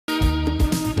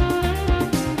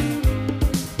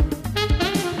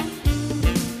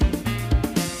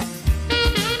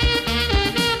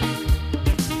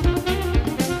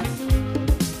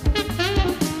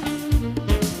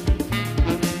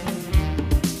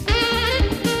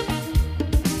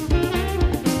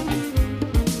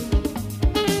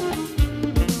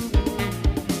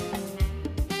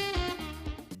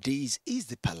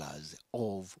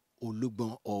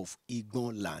Olugbon of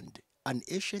IGBON land, an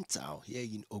ancient town here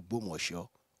in Ogbomosho,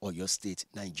 Oyo State,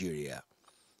 Nigeria.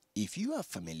 If you are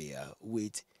familiar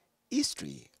with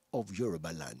history of Yoruba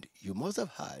land, you must have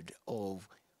heard of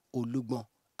Olugbon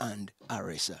and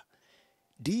Aresa.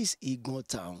 This IGBON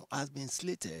town has been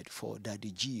slated for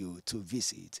Daddy Gio to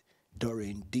visit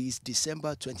during this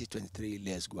December 2023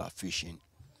 Let's Go Fishing.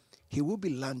 He will be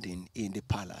landing in the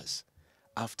palace,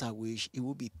 after which he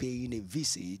will be paying a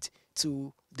visit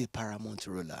to the paramount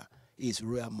ruler, His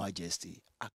Royal Majesty,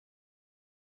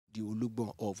 the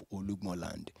Olugbon of Olugbon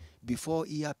land, before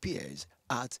he appears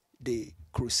at the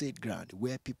crusade ground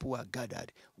where people are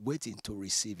gathered waiting to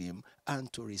receive him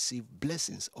and to receive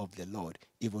blessings of the Lord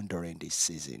even during this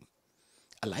season.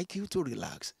 I'd like you to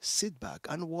relax, sit back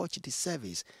and watch the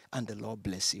service, and the Lord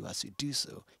bless you as you do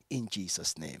so in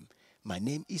Jesus' name. My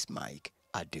name is Mike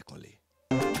Adekunle.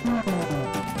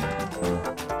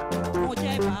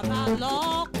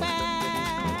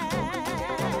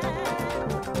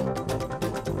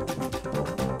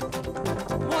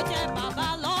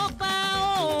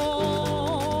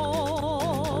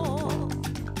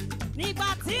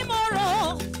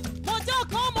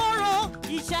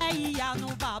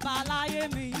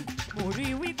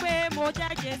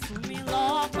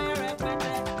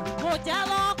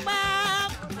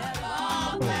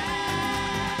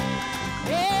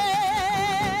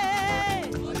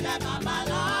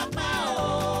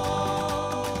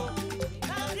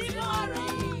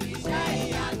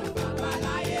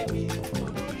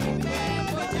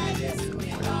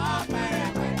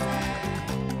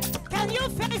 Can you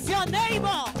face your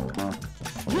neighbor?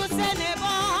 You say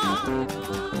neighbor,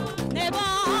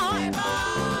 neighbor,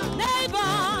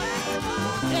 neighbor,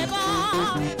 neighbor,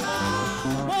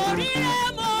 morire,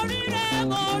 morire,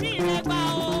 morire ba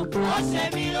o, o se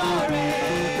mi lore,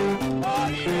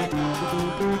 morire ba.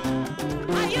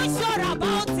 Are you sure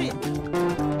about it?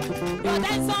 Your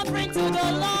dance offering to the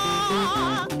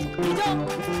Lord. You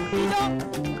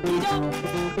don't.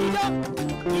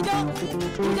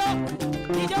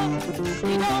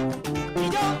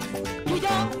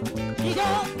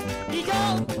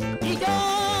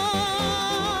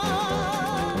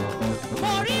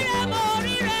 Morire,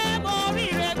 morire,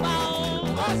 morire ba o,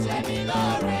 o se mi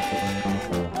lore,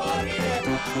 morire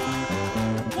ba.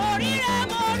 Morire,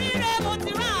 morire, mo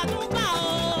ti ra anu ba o,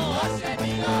 o se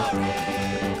mi lore,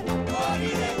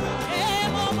 morire ba.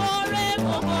 Mo more,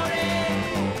 mo more.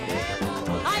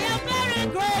 I am very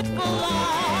grateful,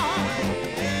 Lord.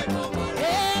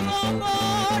 Mo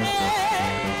more.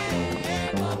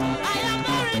 I am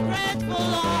very grateful,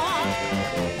 Lord.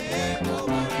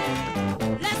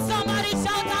 Let somebody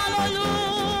shout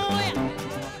hallelujah.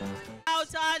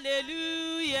 Shout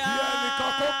hallelujah.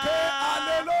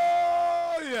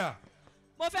 Hallelujah.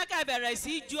 Mo fẹ́ ká bẹ̀rẹ̀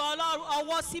sí ju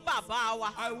ọwọ́ sí bàbá wa.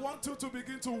 I want you to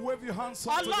begin to wave your hands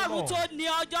up to the Ọlọ́run Lord. tó ní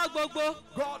ọjọ́ gbogbo.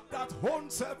 God that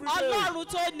owns every day. Ọlọ́run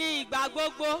tó ní ìgbà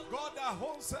gbogbo. God that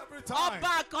owns every time.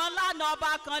 Ọba kan lánàá,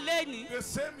 ọba kan lénìí. The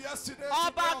same yesterday. Ọba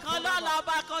today, kan and lọ́la, forever.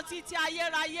 ọba kan títí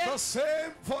ayérayé. The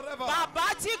same forever. Bàbá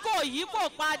tí kò yí kò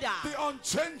padà. The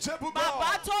unchangeable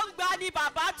Bàbá God. tó ń gbani,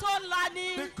 bàbá tó ń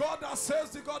lani. The God that says,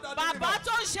 the God that Bàbá delivers.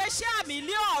 tó ń ṣeṣẹ́ àmì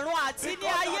ní ọ̀run àti The ní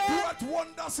God ayé. that doeth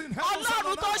wonders in heaven and Ọlọ́run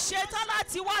on tó earth. ṣe tán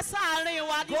láti wá sáàárín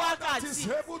wa ní God that is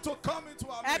wákàtí. able to come into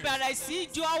our Ẹ midst. bẹ̀rẹ̀ sí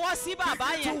ju ọwọ́ sí bàbá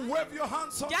Begin yẹn. to wave your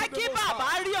hands up Jẹ́ to kí the Most bàbá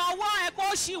High. rí ọwọ́ ẹ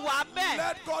kó ṣì wà bẹ́ẹ̀.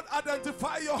 Let God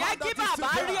identify your Jẹ́ hand kí that is bàbá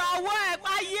still rí there. ọwọ́ ẹ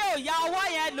pa yé ò ya ọwọ́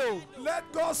yẹn lò. Let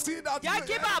God see that Jẹ́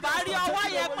kí bàbá rí ọwọ́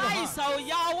yẹn pa ìsàn ò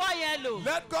ya ọwọ́ yẹn lò.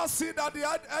 Let God see that the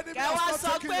enemy Kẹ wá has sọ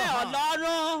not taken pé your hand.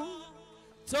 Ọlọ́run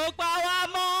tó pa wá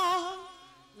mọ́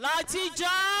láti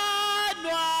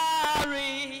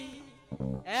January,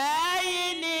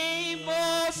 ẹ̀yin ni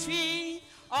mo fi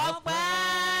ọpẹ́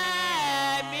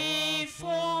mi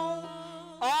fún.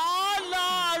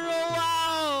 Ọlọ́run wa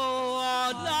o,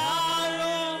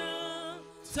 Ọlọ́run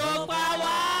tó pa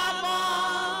wá mọ́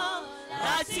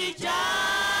láti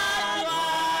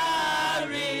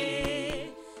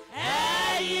January,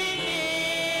 ẹ̀yin ni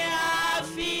a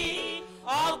fi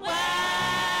ọpẹ́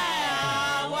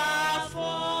àwa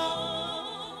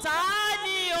fún. Ta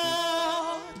ni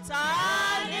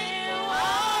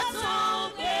wọ́n tún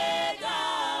gbéga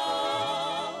o,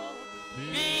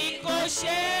 bí kò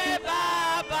ṣe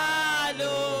bàbá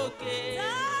lókè?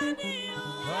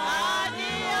 Ta ni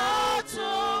ó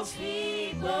tún fi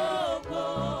gbogbo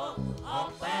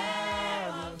ọpẹ́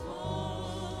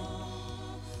fún?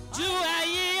 Ju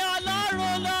ẹ̀yin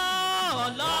Ọlọ́run lọ,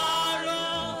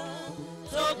 Ọlọ́run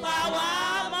tó pa wá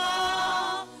mọ́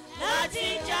láti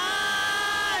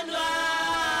January,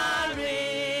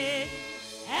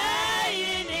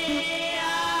 ẹ̀yin ni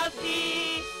a fi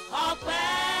ọpẹ́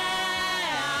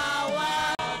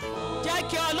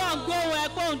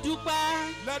òun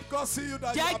dúpẹ́. Let God see you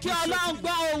that you Jẹ́ kí Ọlọ́run appreciate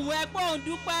gbọ́ ohùn ẹ pé òun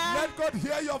dúpẹ́. Let God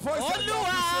hear your voice and you Olúwa,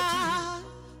 appreciate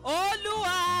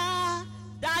Olúwa,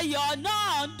 Dayọ̀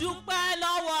náà ń dúpẹ́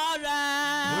lọ́wọ́ rẹ̀.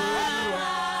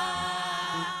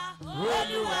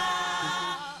 Olúwa,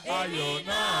 Ayọ̀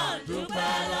náà ń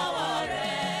dúpẹ́ lọ́wọ́ rẹ̀.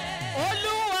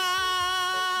 Olúwa,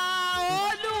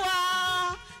 Olúwa,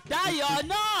 Dayọ̀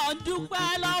náà ń dúpẹ́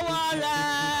lọ́wọ́ rẹ̀.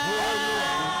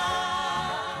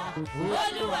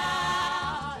 Olúwa,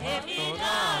 èmi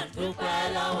náà ń dúpẹ́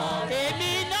lọ́wọ́ rẹ̀.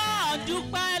 Èmi náà ń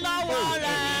dúpẹ́ lọ́wọ́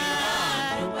rẹ̀.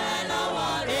 Dúpẹ́ lọ́wọ́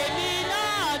rẹ̀. Èmi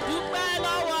náà dúpẹ́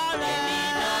lọ́wọ́ rẹ̀.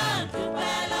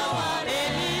 Dúpẹ́ lọ́wọ́ rẹ̀.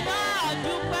 Èmi náà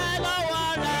dúpẹ́ lọ́wọ́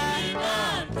rẹ̀.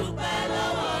 Dúpẹ́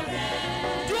lọ́wọ́ rẹ̀.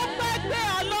 Dúpẹ́ pé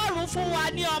Ọlọ́run fún wa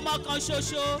ní ọmọ kan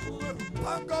ṣoṣo.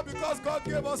 Thank God because God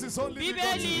gave us His only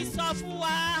Bíbélì begotten. sọ fún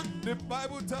wa The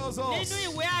Bible tells nínú us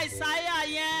ìwé Àìsáyà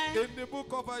yẹn in the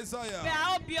book of pé Isaiah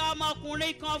a ó bí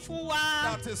ọmọkùnrin kan fún wa.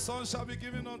 that a son shall be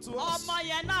given unto us. Ọmọ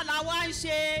yẹn náà la wá ń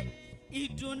ṣe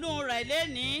ìdùnnú rẹ̀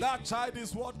lénìí. That child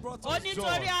is what brought Ó us nítorí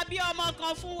joy. a bí ọmọ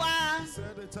kan fún wa.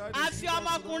 Said the child A is fi given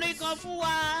ọmọkùnrin unto kan us. fún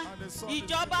wa.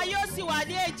 Ìjọba yóò sì wà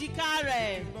ní èjìká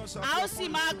rẹ̀. A ó sì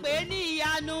máa pè é ní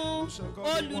ìyanu,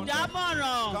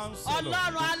 olùdámọ̀ràn,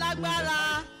 Ọlọ́run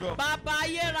alágbára, bàbá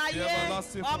ayérayé,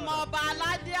 ọmọ ọba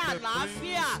aládé The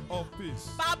àlàáfíà. Prince of Peace.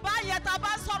 Bàbá yẹn tá a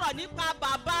bá sọ̀rọ̀ nípa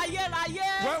bàbá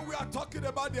ayérayé. When we are talking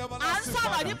about the À ń everlasting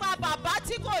sọ̀rọ̀ Father, nípa bàbá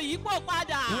tí kò yípo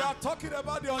padà. we are talking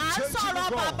about the À ń unchangeable sọ̀rọ̀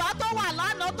God. bàbá tó wà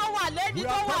lánàá, tó wà lẹ́ni, We tó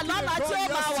are wà talking lọ́la, about tí ó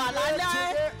máa wà yesterday, lálẹ́.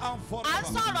 today, and À ń forever.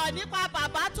 sọ̀rọ̀ nípa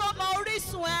bàbá tó mọ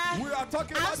orísun ẹ. We are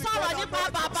talking À ń about the sọ̀rọ̀ God nípa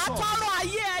that bàbá brought us tọ́rọ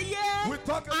ayé ẹ yé. We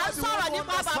talk À ń about the sọ̀rọ̀ one who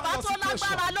nípa bàbá understands tó our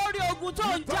situation. lágbára lórí ogun tó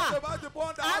ń We jà. talk about the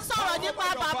one that À ń has sọ̀rọ̀ power nípa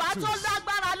over your bàbá tó battles.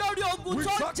 lágbára lórí ogun We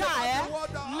tó ń talk jà about ẹ́. the one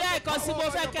that has Lẹ́ẹ̀kan sí mo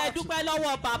power fẹ́ over kẹ́ ẹ your dúpẹ́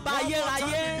lọ́wọ́ bàbá One more time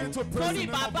ayérayé. begin to praise Torí the name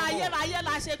of bàbá the Lord. ayérayé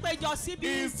la ṣe péjọ síbí.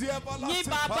 He is the Yìn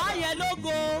everlasting bàbá Father. yẹn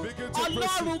lógo. Begin to praise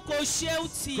Ọlọ́run him. kò ṣeun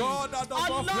tì. God that does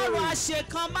not Ọlọ́run fail.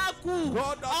 àṣekàn má kù.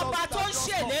 God that Ọba does tó ń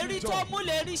not ṣèlérí stop tó job.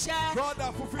 múlérí ṣẹ. God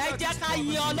that fulfilled Ẹ jẹ́ his ká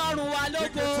yin promise. Ọlọ́run wa lógo.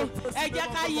 Begin to praise Ẹ the jẹ́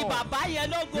name ká of the yin Lord. bàbá yẹn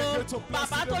lógo. Begin to bless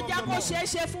Bàbá the tó name of jẹ́ the kó Lord. ṣeé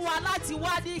ṣe fún wa láti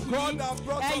wá God níhìn. that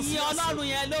brought us Ẹ yin here. Ọlọ́run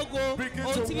yẹn lógo. Begin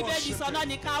Ohun to tí Bíbélì worship sọ náà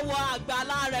ni ká wọ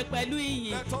àgbàlá rẹ̀ pẹ̀lú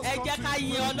ìyìn. Let us Ẹ come jẹ́ to ká his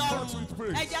yin presence Ọlọ́run. with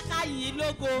praise. Ẹ jẹ́ ká yin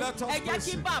lógo. Let us Ẹ jẹ́ praise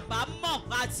kí him. bàbá mọ̀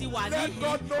pa ti wà Let níhìn.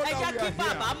 God know Ẹ that jẹ́ we kí are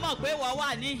bàbá here. mọ̀ pé wọ́n wà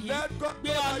níhìn. Let God Gbé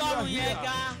know that you are Ọlọ́run yẹn here.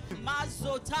 ga.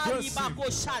 Mazota Praise him. ibako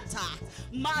shata.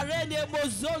 Marene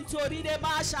mozonto rine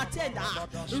ma shatenda.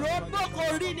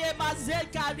 Roboko rine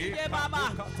mazeka rine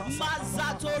mama.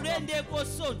 Mazato rende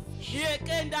koson.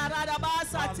 Yekenda rada ba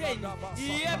saten.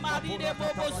 Iye marine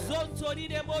bobo zonto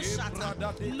rine mo shata.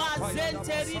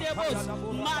 Mazente rine bo.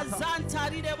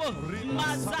 Mazanta rine bo.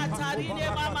 Mazata rine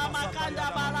mama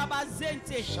makanda baraba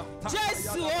zente.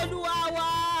 Jesu Olúwa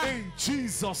wa. In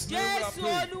Jesus' name we Jésù are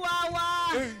praying. Olúwa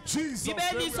wa. In Jesus' name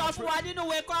Bíbélì we sọ are fún wa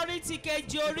nínú ìwé Kọ́ríńtì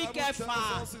kejì orí kẹfà.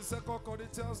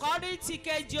 Kọ́ríńtì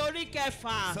kejì orí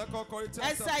kẹfà.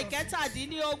 Ẹsẹ̀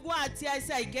ìkẹtàdínlógún àti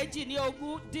ẹsẹ̀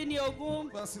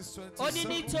ìkejìdínlógún. Ó ní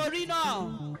nítorí náà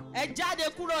ẹ jáde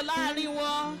kúrò láàrin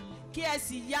wọn kí ẹ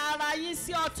sì ya ara yín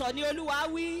sí ọ̀tọ̀ ní Olúwa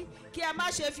wí kí ẹ má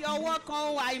ṣe fi ọwọ́ kan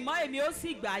ohun àìmọ́ èmi ó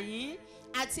sì gbà yín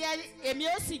àti èmi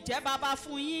ó sì jẹ́ baba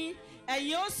fún yín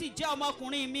ẹ̀yin ó sì jẹ́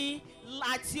ọmọkùnrin mi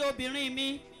àti obìnrin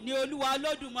mi ní Olúwa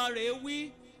Olódùmarè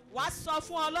wí. Wá sọ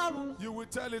fún Ọlọ́run. You will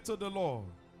tell it to the Lord.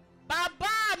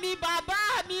 Bàbá mi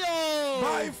o.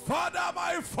 My Father,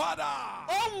 my Father.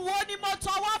 Ohun wo ni mo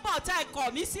tọwọ́ bọ̀ tẹ́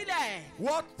kọ̀ mí sílẹ̀?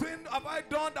 What thing have I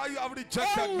done that you have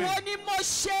rejected Ohun me? wo ni mo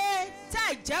ṣe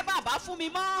tẹ́ jẹ́ bàbá fún mi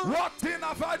mọ́? What thing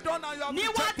have I done and you have Ní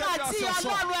rejected me as wákàtí your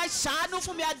son? Ọlọ́run ẹ ṣàánú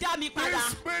fún mi, ẹ dá mi padà.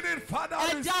 This spirit, Father,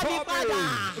 Ẹ dá mi restore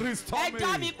padà. me. Restore Ẹ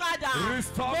dá mi me. padà.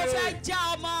 Restore Mo me. fẹ́ jẹ́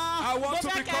ọmọ. I want Mo to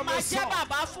fẹ́ kẹ́ become máa a jẹ́ son.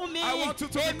 bàbá fún mi. I want you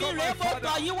to Èmi become rèé my mo father.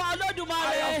 tọ̀ yín wá Olódùmarè.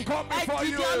 I have come Ẹ before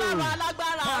dìde you. Ọlọ́run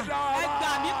alágbára. Father, Ẹ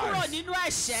gbà mí arise. kúrò nínú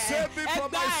ẹ̀ṣẹ̀. Save me Ẹ from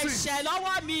gba my sins. ẹ̀ṣẹ̀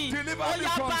lọ́wọ́ mi. Deliver Ó me yá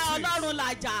from bá sins. Ọlọ́run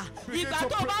làjà. Begin Ìgbà to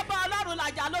tó pray. bá bá Ọlọ́run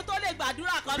làjà ló tó lè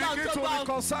gbàdúrà kan náà Begin tó to gbọ́.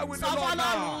 reconcile with the Sọ Lord fọ́lọ́run.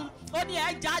 now. Ó ní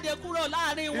ẹ jáde kúrò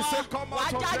láàrin He wọn. said, "Come Wà á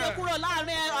out of jáde there. kúrò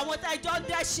láàrin àwọn tẹ́ ẹjọ́ ń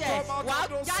dẹ́ṣẹ̀. Come out Wà á of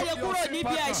those jáde of your kúrò sin níbi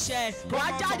partners. ẹ̀ṣẹ̀. Come Wà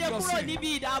á out jáde of your kúrò sin.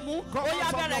 níbi ìdààmú. Come Ó yá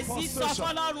out of bẹ̀rẹ̀ your sí sọ frustration.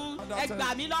 fọ́lọ́run. And Ẹ that's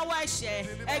gbà it. mí lọ́wọ́ ẹ̀ṣẹ̀.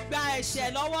 Deliver Ẹ gba me.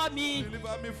 ẹ̀ṣẹ̀ lọ́wọ́ mi.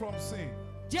 Deliver me from sin.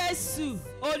 Jésù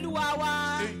Olúwa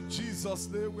wa. In Jesus'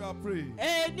 name we are praying.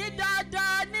 Èní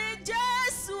dandan ni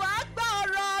Jésù á gbọ́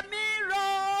ọ̀rọ̀ mi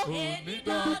rò. Èmi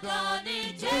dandan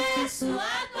ni Jésù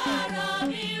agbára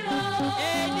mi ró.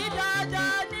 Èní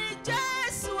dandan ni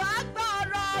Jésù á gbọ́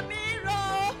ọ̀rọ̀ mi rò.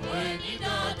 Èmi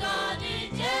dandan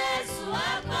ni Jésù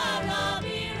agbára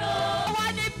mi ró.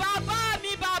 Wọ́n ní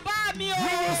bàbá mi You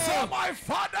will say, o. my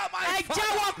Father, my Ẹ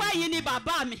jẹ́wọ́ Father. pé yìí ni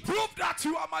bàbá mi. Prove that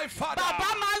you are my father.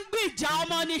 Bàbá máa ń gbìjà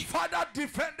ọmọ ni. Father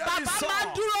defended his Bàbá son. máa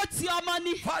ń dúró ti ọmọ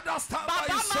ni. Father stand by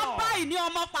Bàbá his máa ń son. bá ìní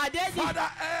ọmọ pàdé ni. Father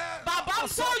Bàbá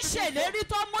tó ń ṣèlérí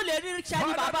tó mú lérí ṣẹ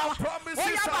ni bàbá wa. Ó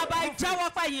yá bàbá ẹ jẹ́wọ́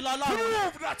pé yín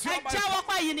lọ́lọ́run. Ẹ jẹ́wọ́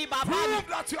pé yín ni bàbá mi.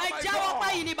 Ẹ jẹ́wọ́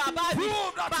pé yín ni bàbá mi.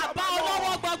 Bàbá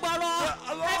olówó gbọgbọrọ.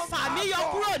 Ẹ fà mí yọ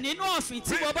kúrò nínú ọ̀fìn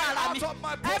tí mo bá ara mi.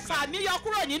 Ẹ fà mí yọ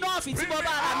kúrò nínú ọ̀fìn tí mo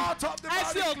bá ara mi. Ẹ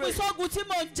fi òpin sógun tí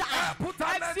mo ń jà.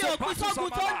 Ẹ fi òpin sógun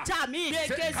tó ń jà mí.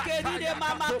 Kékeré de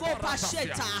mama kó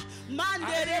pàṣẹta.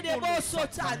 Mandere de bó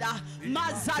sotana.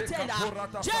 Mazatela.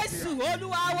 Jésù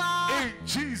Olúwa wa. In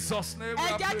Jesus' name we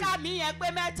Ẹ are jẹ́ ká praying. mi yẹn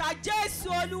pé mẹ́ta Jésù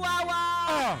Olúwa wa.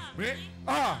 Amen.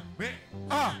 Amen.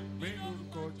 Amen.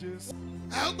 Lórúkọ Jésù.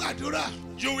 ẹ ó gbàdúrà.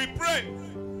 You will pray.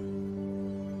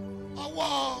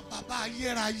 ọwọ́ bàbá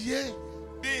ayérayé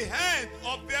The hand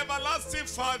of the everlasting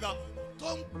Father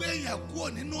tó ń gbé yẹn kúrò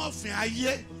nínú ọ̀fìn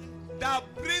ayé. that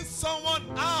brings someone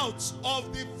out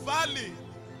of the valley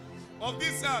of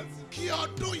this earth. kí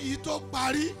ọdún yìí tó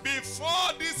parí.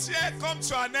 Before this year comes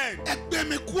to an end, ẹ gbé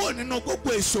mi kúrò nínú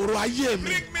gbogbo ìṣòro ayé mi.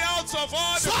 bring me out of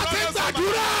all the sọ ti problems of my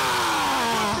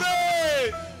gbàdúrà.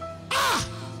 Pray.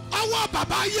 ọwọ́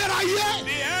bàbá ayérayé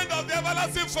The hand of the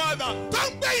everlasting Father tó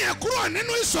ń gbé yẹn kúrò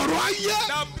nínú ìṣòro ayé.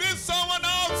 that brings someone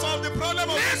out of the problem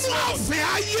of this nínú world. ọ̀fìn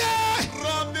ayé.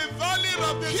 From the valley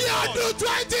of kí this world. ọdún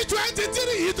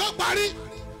 2023 yìí tó parí.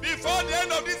 Before the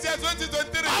end of this year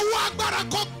 2023. ọwọ́ agbára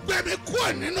kó gbé mi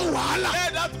kúrò nínú wàhálà.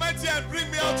 Let that mighty hand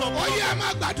bring me out of ó yẹ ẹ problem.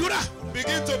 máa gbàdúrà.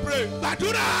 Begin to pray.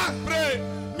 gbàdúrà. Pray.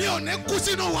 mi ò ní kú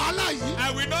sínú wàhálà yìí.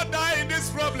 I will not die in this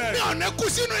problem. mi ò ní kú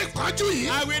sínú ìkánjú yìí.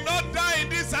 I will not die in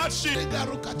this hardship.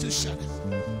 Ingaruka tushana.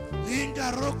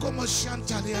 Ingaroko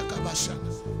moshantali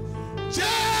akabashana.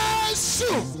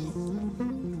 Jésù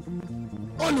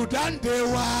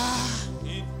olùdáǹdè wa.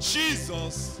 In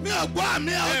Jesus. Mi ò gbọ́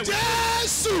àmì ọ̀.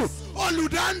 Jésù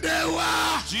olùdáǹdè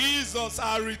wa. Jesus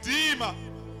our Redeemer.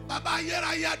 Bàbá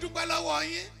ayérayé a dúpẹ́ lọ́wọ́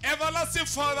yín. Everlasting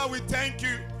Father, we thank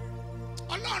you.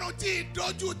 Ọlọ́run tí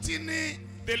ìdójú ti ní.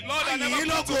 The Lord that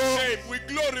never put to shame, we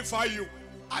glorify you.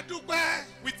 A dúpẹ́.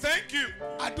 We thank you.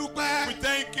 A dúpẹ́. We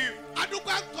thank you. A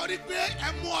dúpẹ́ nítorí pé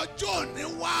ẹ mú ọjọ́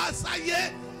òní wá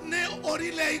sáyé ní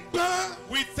orílẹ̀ Ìgbọ́n.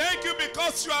 We thank you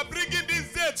because you are bringing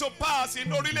this day to pass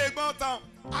in Orile Egbon town.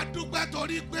 A dúpẹ́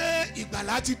torí pé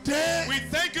ìgbàlá ti dé. We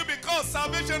thank you because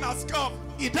salvation has come.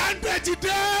 Ìdáǹdè ti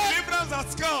dé. Deliverance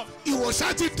has come.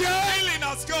 Ìwòsàn ti dé. Healing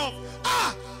has come.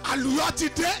 Àlùyọ ti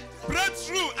dé.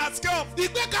 Breakthrough has come.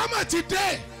 Ìgbékámọ̀ ti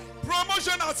dé.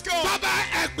 Promotion has come. Bàbá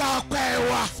ẹgbà ọpẹ́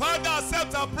wa. Father,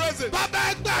 accept our praises.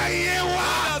 Bàbá ẹgbà ìyìn wa.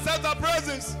 Father, accept our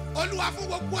praises. Olúwa fún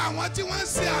gbogbo àwọn tí wọ́n ń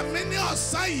ṣe àmì ní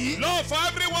ọ̀sán yìí. Lord, for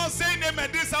everyone saying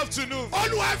amen this afternoon.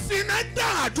 Olúwa fi iná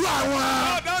dán àdúrà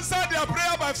wọn. Lord, answer their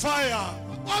prayer by fire.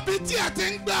 Ọbí tí a ti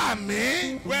ń gbà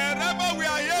mí. Wherever we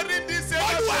are hearing this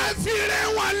Olúwa amen, fi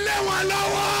ire wọn lé wọn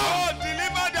lọ́wọ́. Lord,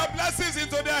 deliver their blessings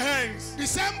into their hands.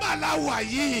 December la wà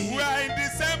yìí. We are in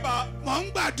December. Mò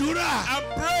ń gbàdúrà. I'm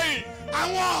praying.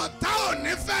 Àwọn ọ̀tá ò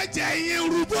ní fẹ́ jẹ yín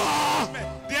rúbọ.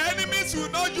 The enemies will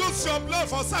not use your blood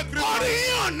for Orí sacrifice.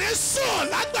 yín ò ní sùn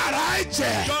lágbára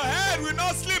ẹ̀jẹ̀. Your head will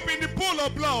not sleep in the pool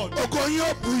of blood. Ògo yín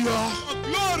ò buyọ. Your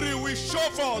glory will show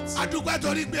forth. A dúpẹ́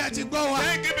torí pé ẹ ti gbọ́ wa.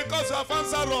 Thank you because you have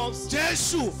answered us.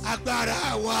 Jésù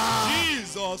agbára wa.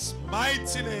 Jesus'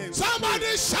 mighty name.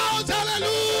 Somebody shout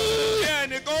hallelujah.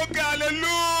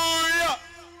 Hallelujah.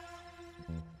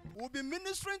 Will be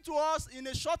ministering to us in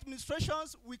a short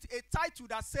ministrations with a title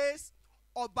that says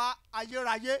Ọba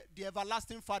Ayérayé, the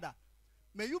Everlasting Father.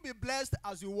 May you be blessed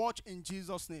as you watch in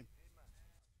Jesus' name.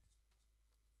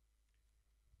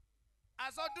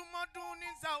 Àsọdúnmọ́dún ní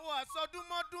Sáwọ́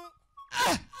àsọdúnmọ́dún.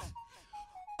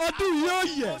 Ọdún yóò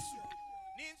yẹ.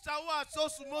 Ní Sáwọ́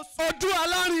àsọsùmọ́sù. Ọdún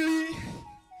alárinrin.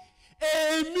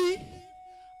 Èmi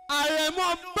àrẹ̀mọ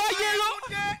Báyéró.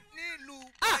 Ọdún ní ìlú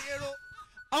Báyéró.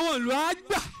 Àwọn ìlú á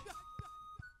gbà.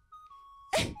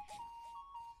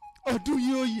 Ọdún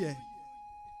yóò yẹ.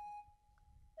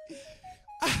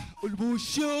 Olùbọ̀ ò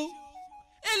ṣe o.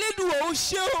 Elédùà ò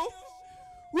ṣe o.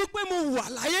 Wípé mo wà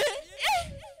láyé.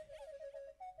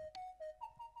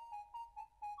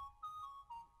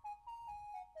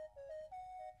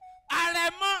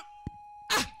 Àrẹ̀mọ.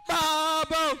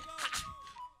 Bàbá o.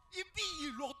 Ibi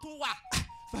ìlú tó wà.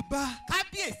 Bàbá.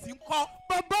 Kábíyèsí ń kọ́.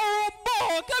 Bàbá o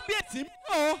bọ̀ kábíyèsí ń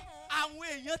bọ̀. Àwọn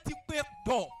èèyàn ti pé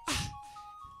bọ̀.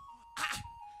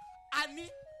 Àní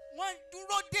wọ́n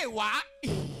dúró dè wá.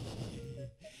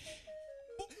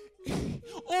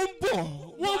 Ó ń bọ̀.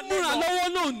 Wọ́n múra lọ́wọ́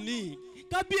náà ni.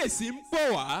 Kábíyèsí ń bọ̀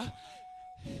wá.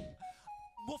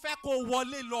 Mo fẹ́ kó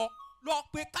wọlé lọ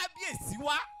pé kábíyèsí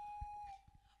wá.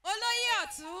 Olóyè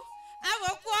ọ̀tún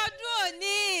Àwòkù ọdún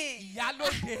òní.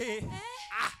 Ìyálóde.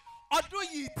 Ọdún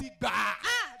yìí ti gbà.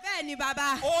 Bẹ́ẹ̀ ni bàbá.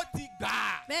 Ó ti gbà.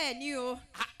 Bẹ́ẹ̀ ni o.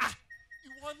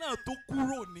 Ìwọ náà tó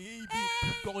kúrò ní ibi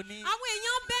ìpìtọ́ ni. Àwọn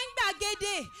èèyàn bẹ́ ń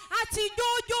gbàgede àti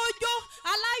jójójó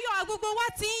aláyọ̀ gbogbo wa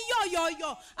ti ń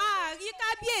yọ̀yọ̀yọ̀ àrí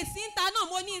kábíyèsí ń ta náà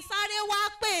mo ní sáré wá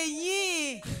pè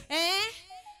yín.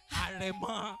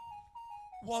 Àrẹ̀mọ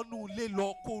wọnú ilé lọ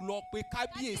kó lọ pé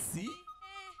kábíyèsí.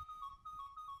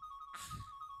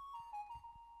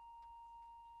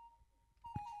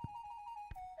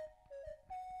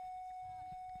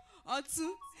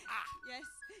 Ọtún. Yes,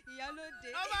 Ìyálóde.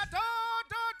 Ọba tó.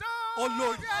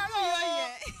 Olórí. Ọdún yóò yẹ.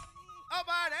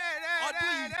 Ọba rẹ̀. Ọdún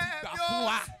yìí ti gbà fún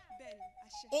wa. Bẹ́ẹ̀ni,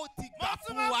 àṣẹ. Ó ti gbà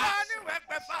fún wa. Mo tún máa ní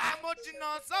wẹ́pẹ́fà. Mo jìnnà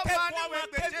sọ́ba ní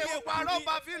wẹ́pẹ́jẹ́ òparọ́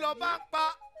bá fi lọ bá ń pa.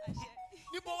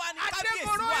 Níbo wá ní kábíyèsí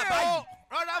wà Adégoróyè báyìí? o,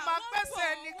 rọra máa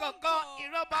pẹ́sẹ̀ ní kankan,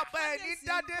 ìran bàbá ẹ̀ ní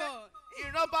dádé,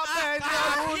 ìran bàbá ẹ̀ ní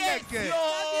ọ̀run lẹ̀kẹ̀.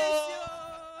 Kábíyèsí o.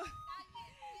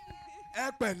 Ẹ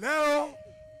pẹ̀lẹ́ o,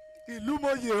 ìlú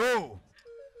mòye o,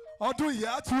 ọdún yìí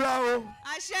á túra o,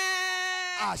 Àṣẹ.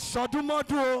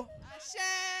 àṣọdúnmọ́dún o, Àṣẹ.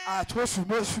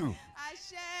 àtòṣùmọ́ṣù,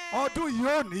 Àṣẹ. ọdún yìí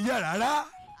ò níyẹ̀ rárá.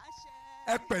 Àṣẹ.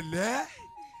 Ẹ pẹ̀lẹ́,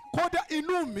 kódà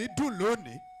inú mi dùn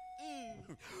lónìí.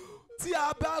 Tí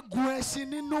a bá gun ẹṣin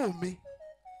nínú mi,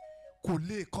 kò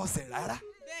lè kọsẹ̀ rárá.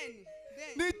 Bẹ́ẹ̀ni,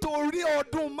 bẹ́ẹ̀ni. Nítorí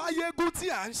ọdún máyégún tí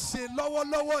à ń ṣe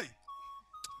lọ́wọ́lọ́wọ́ yìí,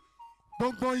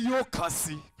 gbọ́ngbọ́n yóò kàn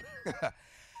sí.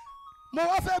 Mo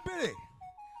wá fẹ́ béèrè,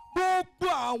 gbogbo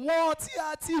àwọn tí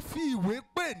a ti fi ìwé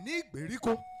pè ní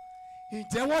ìgbèríko,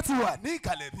 ǹjẹ́ wọ́n ti wà ní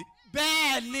ìkàlẹ̀ bí?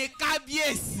 Bẹ́ẹ̀ ni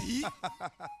kábíyèsí.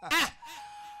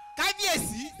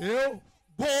 Kábíyèsí.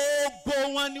 Gbogbo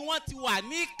wọn ni wọ́n ti wà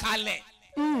ní ìkàlẹ̀.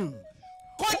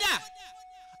 Kódà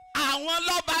àwọn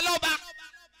lọ́balọ́ba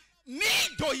ní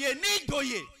ìjòyè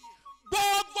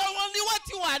gbogbo wọn ni wọ́n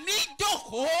ti wà ní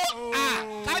ìjókòó.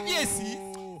 Kábíyèsí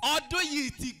ọdún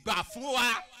yìí ti gbà fún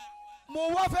wa. Mo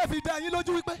wá fẹ́ fi dá yín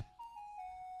lójú wípé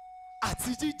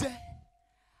àti jíjẹ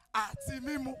àti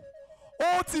mímu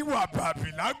ó ti wà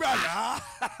bàbí lágbàlá.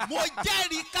 Mo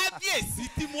jẹ́rìí kábíyèsí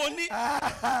tí mo ní.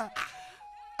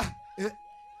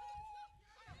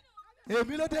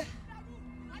 Èmi ló dé.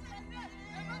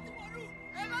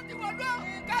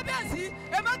 Kábíyèsí,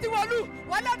 èmi ti wọ̀lú,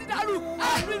 wàhálà ti dàrú,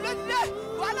 àrùn ìlú ti dé,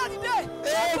 wàhálà ti dé.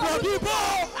 Èèwọ̀ bíbọ̀.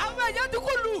 Àwọn èèyàn ti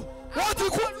kú lù. Wọ́n ti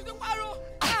kú. Àwọn olùtí parọ́.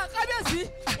 Kábíyèsí,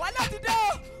 wàhálà ti dé o,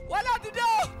 wàhálà ti dé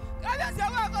o. Kábíyèsí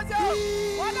àwọn àkọsí o,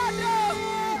 wàhálà dé o.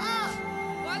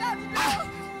 Wàhálà ti dé o.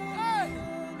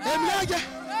 Èmi á jẹ.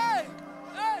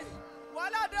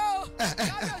 Wàhálà dé o.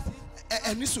 Kábíyèsí.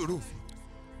 Ẹ ní sùúrù,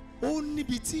 ó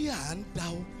níbi tí à ń da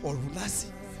ọ̀rọ̀ lásì,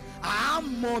 à á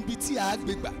mọ ibi tí à á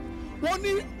gbé gbà. Wọ́n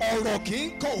ní ọ̀rọ̀ kì í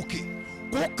kan òkè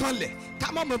kó kanlẹ̀ ká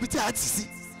má mọ ibi tí à á tì sí.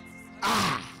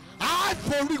 Á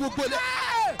forí gbogbo lẹ.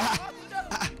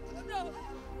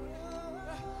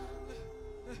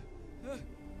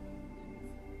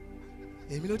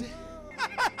 Èmi ló dé.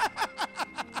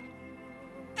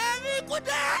 Èmi kú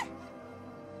dé.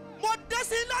 Mo dé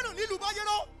sí lọ́rùn nílùú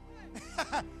Báyéró.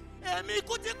 Èmi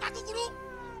kú ti pa kúkúrú.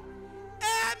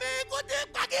 Èmi kú ti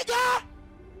pa gíga.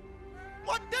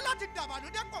 Mo dé láti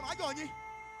dàbànújẹ́ pọ̀ máyọ̀ yín.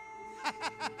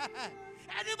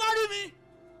 Ẹni bá rí mi,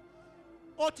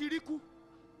 ó ti rí kú.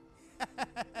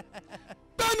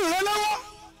 Bẹ́ẹ̀ni rẹ lọ́wọ́.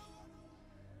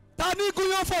 Ta ní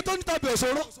gúnyán fọ́ tó ń tàbí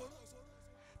òṣòro?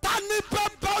 Ta ní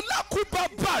bàbá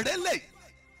ọlákùbàbà rẹ lè?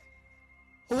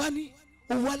 Ó wá ní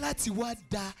ó wá láti wá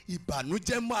da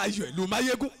ìbànújẹ́ mọ́ ayọ̀ ìlú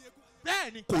máyégún.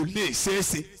 Bẹ́ẹ̀ni. Kò lè ṣeé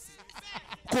ṣe.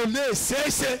 Kò lè ṣeé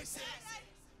ṣe.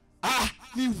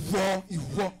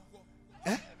 Ìwọ.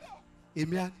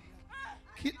 Èmi á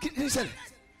kí ni ṣẹlẹ̀?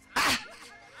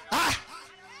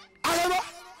 Àrẹ̀mọ.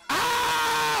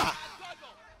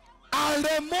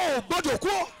 Àrẹ̀mọ ò gbọ́dọ̀ kú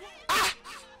o.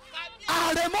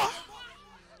 Àrẹ̀mọ.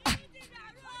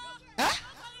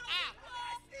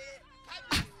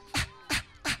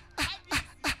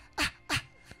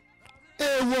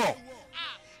 Èèwọ̀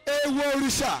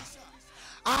òrìṣà,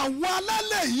 àwọn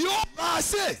alálẹ̀ yìí ó bá a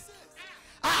ṣe.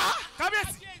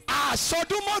 Kábíyèsí.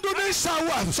 Àsọdúnmọ́dún ní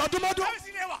ṣàwọ̀ àsọdúnmọ́dún.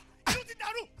 Kábíyèsí ni ẹ wà, ìlú ti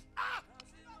dàrú.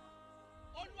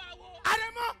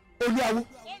 Àrẹ̀mọ. Olúawo.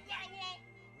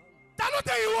 Ta ló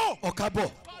tẹ ìwọ? Ọ̀kábọ̀.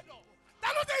 Ta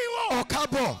ló tẹ ìwọ?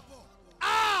 Ọ̀kábọ̀.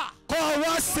 Kọ́ ọ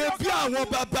wá ṣe bí àwọn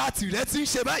bàbá tìrẹ ti ń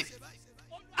ṣe báyìí.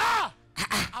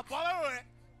 Àbọ̀ ọlọ́run rẹ̀.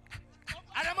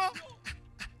 Àrẹ̀mọ.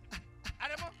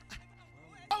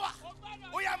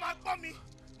 Ó yá máa gbọ́ mi,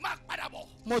 máa padà bọ̀.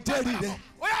 Mo jẹ́rìí rẹ.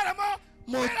 Ó yá Àrẹ̀mọ.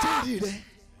 Mo jẹ́rìí rẹ.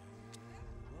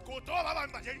 Kò tó bàbá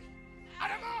mi bàjẹ́ rí.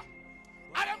 Àrẹ̀mọ.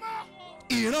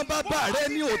 Ìran bàbá rẹ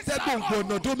ní òtẹ́ gbòǹgbò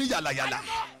ọ̀nà dómi yàlàyàlà.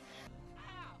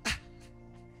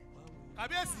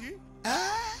 kábíyèsí.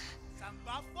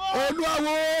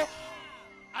 olúwawo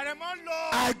àrẹ̀mọ ń lọ.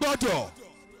 àìgbọ́dọ̀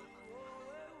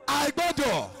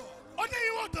ó dé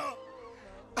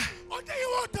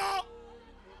ìwò tán.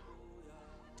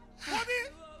 wọ́n ní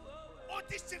ó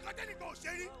ti ṣe kátẹ́nìkan ò ṣe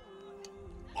rí.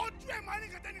 ojú ẹ̀ máa ní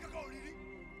kátẹ́nìkan ò rí rí.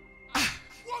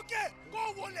 wókè kó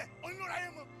wọlé onírúurú ayé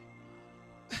mọ́.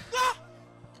 gbọ́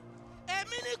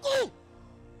èmi ni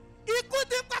ikú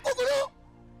ti ń pa kúkúrú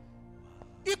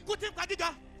ikú ti ń pa gíga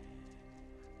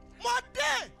mo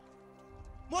dé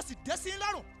mo sì dé sí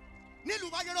lọ́rùn nílùú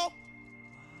báyẹ̀rọ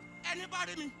ẹni bá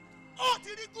rí mi ó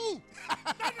ti rí kú.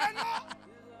 lọ́dọ̀ náà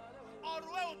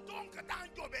ọ̀rọ̀ ẹ̀ ò tó nǹkan tá à ń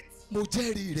jọ bẹ́ẹ̀ tì. mo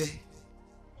jẹ́rìí rẹ.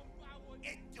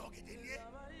 ètò ọ̀gẹ̀dẹ̀ ni ẹ.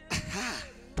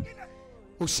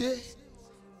 o ṣe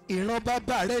ìran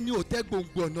bàbá rẹ ní òtẹ́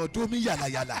gbòǹgbò ọ̀nà dómi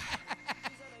yàlàyàlà.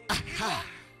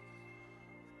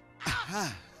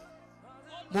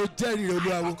 mo jẹ́rìí rẹ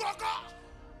olúwawo.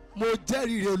 mo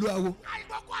jẹ́rìí rẹ olúwawo.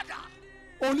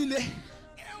 onílé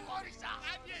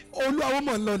olúwawo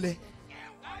mọ̀ ń lọlẹ̀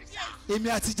èmi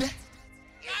àti jẹ́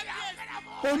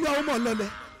olúwawo mọ̀ ń lọlẹ̀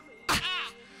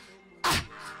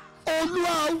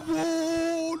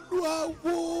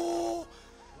olúwawo.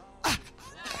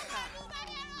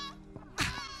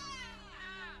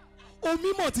 omi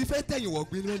mọ̀ ti fẹ́ tẹ̀yìn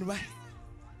wọ̀gbìn lẹ́nu báyìí.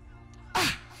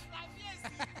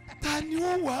 ta ni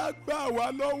ó wàá gbà wá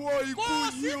lọ́wọ́ ikú yìí o.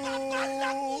 kò sí bàbá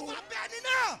lọ́wọ́ bẹ́ẹ̀ni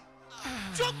náà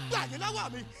tí ó gbà yín lọ́wọ́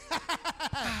mi.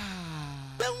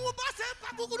 bí wọ́n bá ṣe ń pa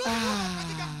kúkúrú ní wọ́n bá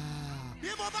kíkà bí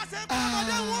mo bá ṣe ń pa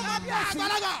ọmọdé wọ́n bá bí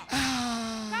àgbàlagbà.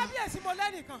 kábíyèsí mo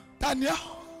lẹ́nìkan. ta ni ọ́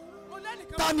mo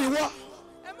lẹ́nìkan. ta ni wọ́.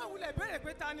 ẹ má wulẹ̀ béèrè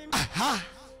pé ta ni mí.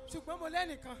 ṣùgbọ́n mo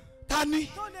lẹ́nìkan. ta ni.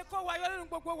 tó lè kó wa yọ nínú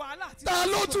gbogbo wàhálà. ta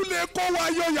ló tún lè kó wa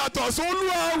yọ yàtọ̀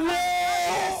sólúwawo.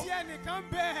 kábíyèsí ẹnìkan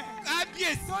bẹ́ẹ̀.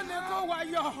 kábíyèsí. tó lè kó wa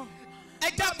yọ. ẹ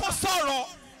jẹ́ kó sọ̀rọ̀.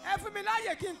 ẹ fún mi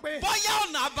láàyè kí n pè. bóyá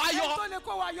ọ̀nà àbáyọ. ẹ tó lè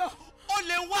kó wa yọ. ó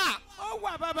lè wà. ó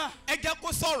wà bàbá. ẹ jẹ́ kó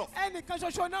sọ̀rọ̀. ẹnìkan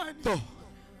ṣoṣo náà ni. tọ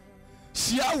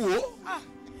ṣíàwó.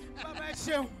 bàbá ẹ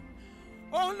ṣeun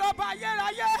òun ló bá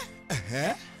ayérayé.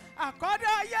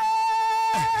 àkọ́dá ayé.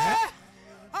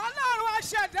 ọlọ́run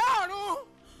aṣẹ̀dá ọ̀run.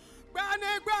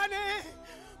 gbanigbani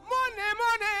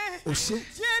múnimúni. o ṣe.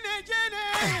 jínijíni.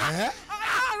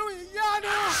 ọlọ́run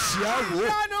ìyanu. ṣíàwó.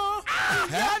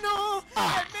 ìyanu.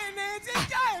 èmi ni tí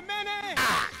jẹ́ èmi ni.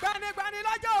 gbanigbani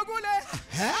lọ́jọ́ ogúnlé.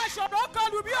 aṣọ̀dọ̀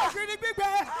kọlù bí ògiri gbígbẹ.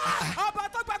 ọba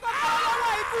tó gbàgbọ́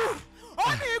lọ́wọ́ ikú. ó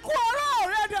ní ikú ọ̀rọ̀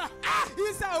rẹ̀ dà.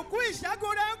 ìṣà òkú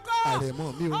ìṣẹ́gun rẹ̀ ń kọ́. àrẹ̀mọ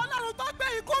mi o. ọlọ́run tó gbé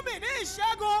ikú mi ní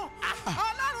ìṣẹ́gun.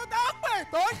 ọlọ́run tó pè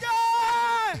tó jẹ́.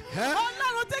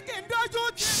 ọlọ́run tí kì í dojú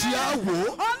tì. ṣíàwó.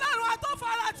 ọlọ́run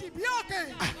atọ́fara tì bí òkè.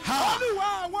 olúwa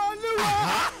àwọn olúwa.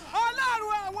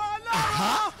 ọlọ́run àwọn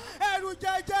ọlọ́run. ẹ̀rù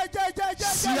jẹjẹjẹjẹjẹ.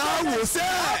 ṣíàwó sẹ́.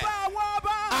 ọba àwọn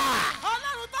ọba.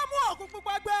 ọlọ́run tó mú òkun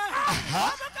pupa gbẹ.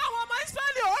 ọmọ káwọn ọmọ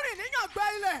Ísírẹ́lì ó rìn níyàn gbẹ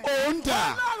ilẹ̀. ó ń dà.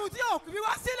 ọlọ́run tí òkú fi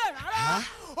wá sílẹ̀ rárá.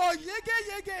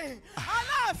 òyégéyégé.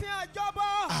 aláàfin àjọbọ.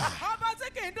 ọba tí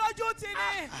kì í dojú tì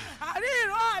ní. àrí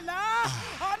ìran àlá.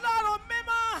 ọlọ́run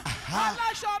mímọ́.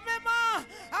 aláṣọ mímọ́.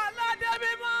 aládé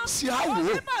mímọ́. ṣíàwó.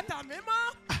 oníbàtà mímọ́.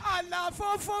 àlà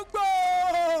funfun gbòò.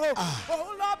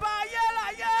 òun lọ́ba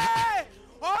ayérayé.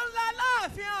 òun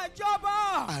láláàfin àjọbọ.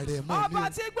 àrẹ̀mọ mi o. ọba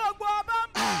tí gbogbo ọba ń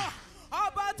bọ̀.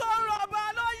 ọba tó ń rọba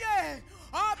lóyè.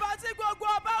 ọba tí gbogbo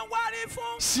ọba ń wárí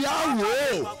fún. ṣíàwó. ọba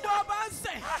tí gbogbo ọba ń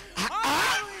sìn.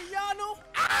 ọlọ́run ìyanu.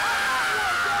 ọlọ́run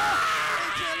ògo.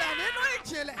 ìjìnlẹ̀ nínú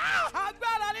ìjìnlẹ̀.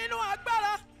 agbára nínú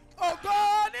agbára. ògo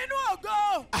nínú ògo.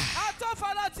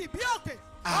 atọ́faratì bí òkè.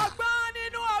 ọgbọ́n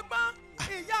nínú ọgbọ́n.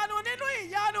 ìyanu nínú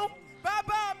ìyanu.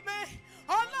 bàbá mi.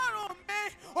 ọlọ́run mi.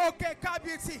 òkè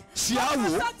kàbìtì. ṣíàwó. ọmọ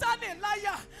sátánì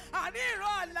láyà. àní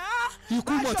ìran àlá.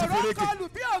 ikú mọ̀ ti fẹ́rẹ̀ kì. aṣọ̀rọ̀ kọlù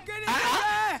bí ògiri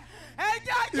nílẹ̀.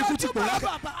 ẹjẹ́ àjọjúmọ̀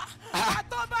bàbá.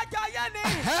 àtọ́bàjá yẹn ni.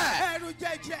 ẹ̀rù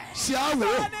jẹjẹ. ṣíàwó.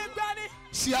 gbanigbani.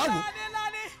 ṣíàwó.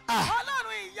 lánilání.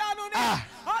 ọlọ́run ìyanu ni.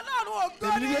 ọlọ́run ògo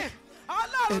ni.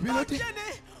 ọlọ́run èmi tó ló ń dé. jí ni.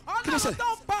 kí ló ọlọ́run ṣe? tó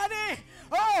ń pa ni.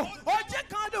 ojí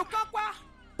kan dùn kan pa.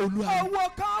 olúwa. owó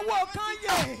kan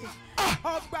yè.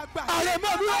 ọgbàgbà. àrẹ̀mọ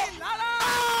mi o. ìlara.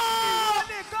 ìwọ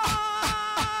nìkan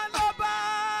ló bá.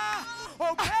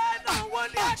 ògbẹ́nu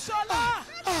wọlé aṣọlá.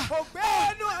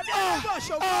 ògbẹ́nu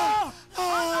adébọ̀ṣọ̀gbọ́.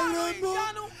 ọlọ́run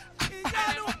ìyanu.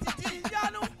 ìyanu.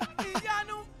 ìyanu.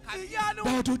 ìyanu. ìyanu.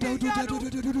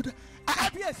 dáwọ́dọ́.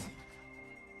 kábíyèsí.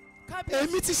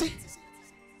 èmi ti ṣe.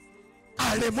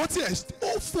 àrẹ̀mọ tí ẹ̀ ó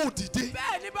fò dìde.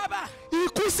 bẹ́ẹ̀ ni bàbá.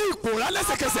 ikú sí ìpòrá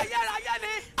lẹ́sẹ̀kẹsẹ̀. ọba ayérayé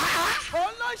ni.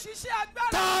 òun ló ń ṣiṣẹ́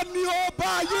agbára. ta ni ọba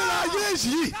ayérayé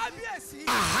yìí. kábíyèsí.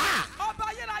 ọba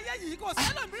ayérayé yìí kò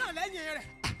sẹ́lòmíràn lẹ́yìn rẹ̀.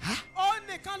 òun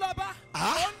nìkan lọ́ba.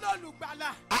 òun lọ́lùgbàlà.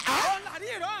 òun làrí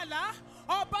ìró àlá.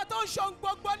 ọba tó ń ṣohun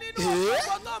gbogbo nínú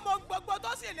gbogbo tó mọ gbogbo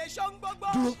tó sì lè ṣohun gbogbo.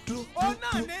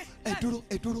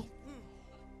 dúró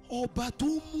ọba tó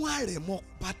mú àrẹ̀mọ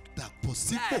padà bọ̀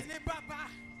sípò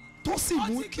tó sì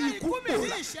mú kí ikú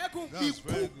pòórá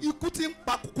ikú tí ń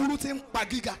pa kúkúrú tí ń pa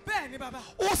gíga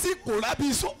ó sì pòórá bí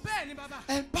iṣó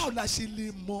ẹ báwo la ṣe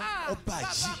lè mọ ọba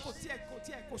yìí. kò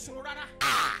tiẹ̀ kò ṣòro rárá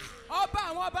ọba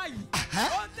àwọn ọba yìí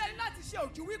ó ń tẹ́lẹ̀ láti ṣe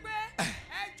òjú wípé ẹ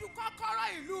ju kọ́kọ́rọ́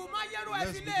ìlú máyẹ́rù ẹ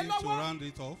fi lé e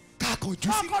lọ́wọ́ kákan jù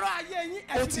sí kọ́kọ́rọ́ ayé yín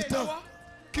ẹ fi lé e lọ́wọ́.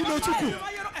 kí ló tún kù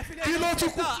kí ló tún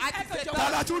kù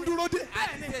tààrà tún dúró dé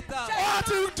ó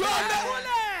ti dúró lẹ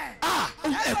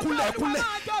ẹkúnlẹ̀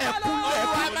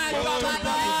Olúwa máa jọba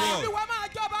lọ. Olúwa máa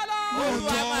jọba lọ.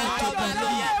 Olúwa máa jọba lọ.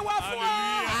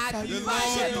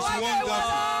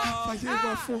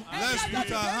 Let's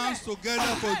put our hands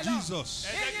together for Jesus.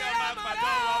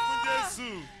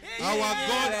 Our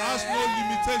God has no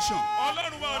limitation.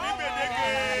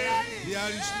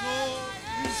 There is no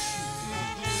issue.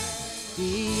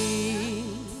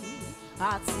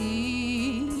 Àti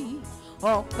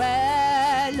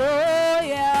ọpẹ́ ló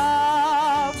yẹ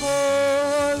mo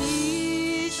rí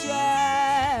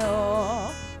iṣẹ́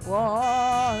ọwọ́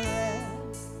rẹ̀.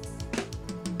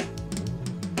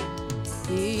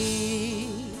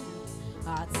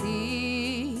 Àti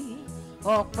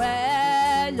ọpẹ́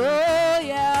ló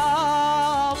yẹ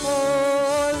mo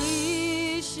rí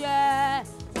iṣẹ́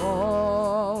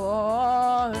ọwọ́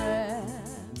rẹ̀.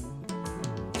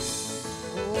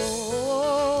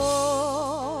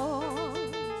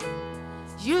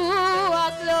 You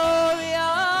are glorious,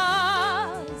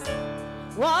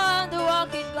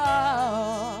 wonder-working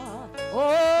God.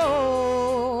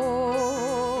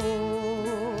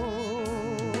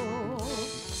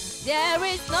 There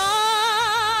is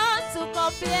none to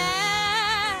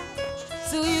compare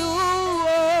to you,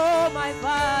 oh my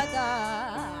Father.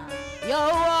 Your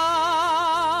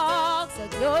works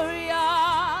are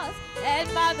glorious and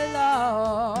marvelous.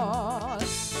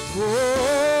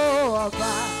 Oh,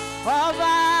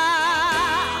 Ọba.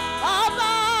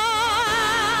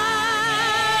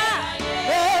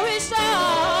 Oríṣà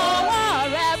ọwọ́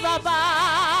rẹ bàbá.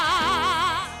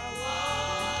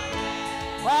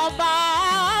 Ọba.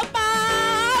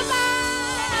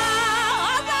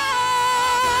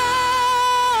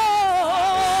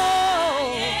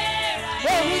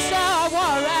 Oríṣà ọwọ́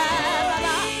rẹ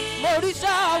bàbá.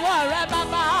 Oríṣà ọwọ́ rẹ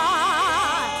bàbá.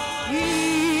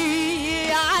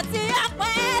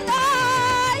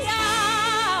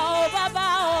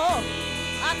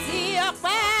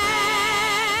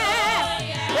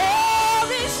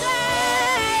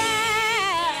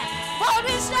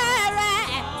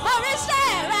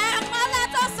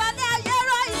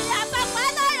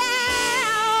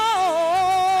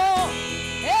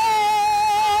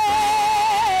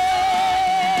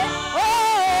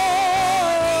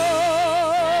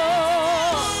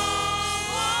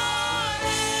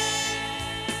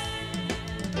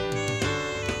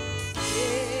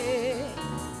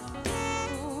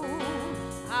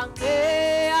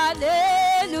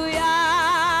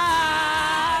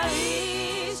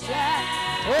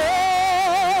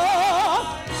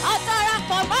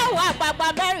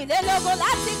 Mẹ́rìnlélógún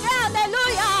láti ké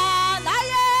hallelujah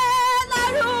láyé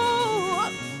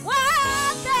lọ́run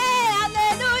wọ́n ké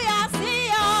hallelujah sí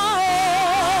ọ.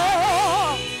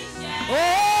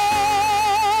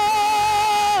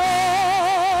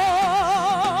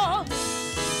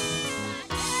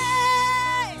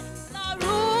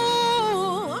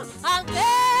 Lọ́run à ń ké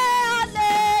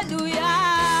hallelujah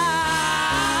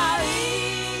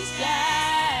iṣẹ́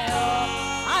ọ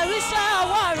àríṣẹ́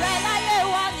ọwọ́ rẹ láyé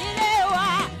wa nílé.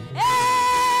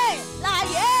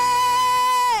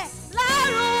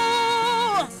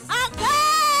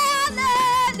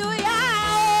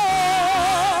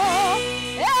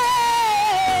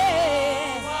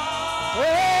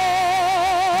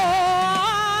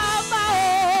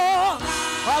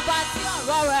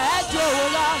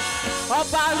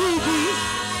 Ọba ríbi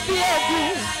bí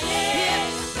egun bí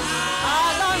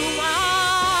ọlọ́run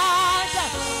máa jẹ́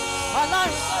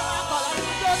ọlọ́run tó rọ́kọ̀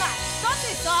lọ́dún jóná tó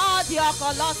sì sọ ọ́ di ọkọ̀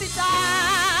lọ síta.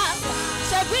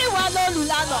 Ṣebí ìwọ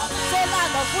lolùlànà tó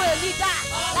lànà fún Èlíjà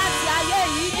láti ayé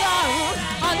yìí dé ọ̀run.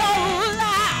 Ọlọ́run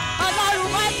ńlá ọlọ́run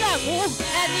májẹ̀mú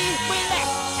ẹni ìpínlẹ̀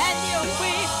ẹni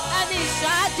òpin ẹni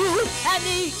ìṣáájú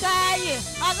ẹni ìkẹyìn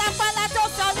ọlápálá tó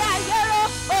sọ ní ayé ró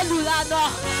olùlànà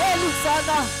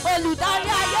olùsọ̀nà olùdarí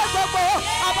ayé gbogbo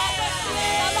ọba tó ṣe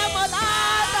ọlọ́mọ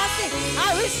látàsí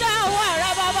àríṣẹ́ ọwọ́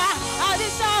rẹ bàbá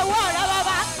àríṣẹ́ ọwọ́ rẹ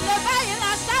bàbá lè báyìí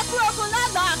la ṣáájú ogun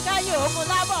lánàá àkẹyìn ogun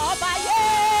lábọ̀ ọba ayé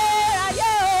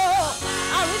o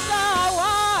àríṣẹ́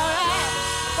ọwọ́ rẹ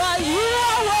for you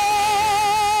are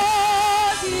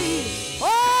worthy, oh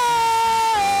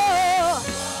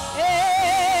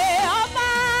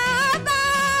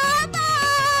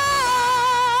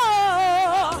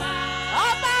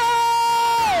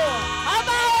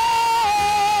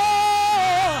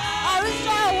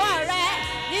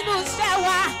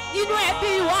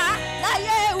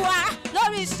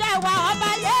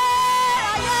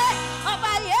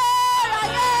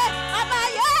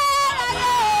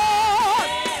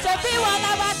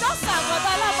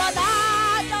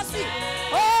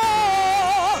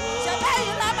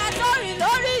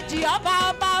ọba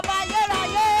ọba ọba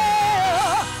ayérayé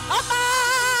ọba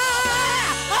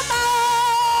ọba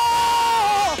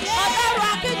ọlọ́run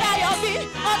akíndayọ̀ mi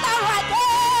ọlọ́run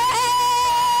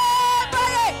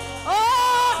Adébóyè ọba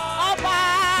ọba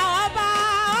ọba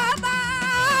ọba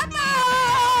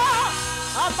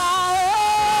ọba ọba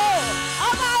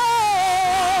ọba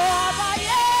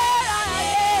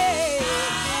ayérayé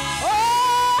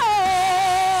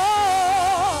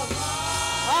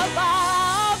ọba ọba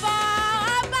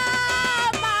ọba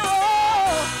ọba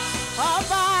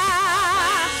ọba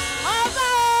ọba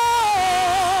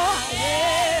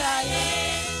ayérayé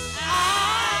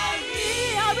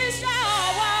àríṣà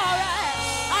ọwọ́ rẹ̀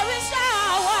àríṣà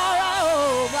ọwọ́ rẹ̀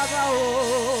o bàbá o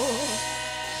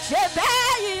ṣe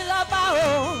bẹ́ẹ̀ yìí lọ́ba o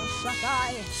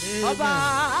ṣàkàyè ọba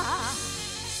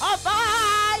ọba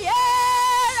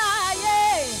ayérayé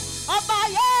ọba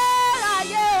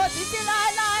ayérayé o títí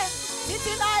láéláé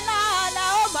la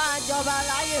ó máa jọba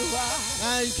láyé wa.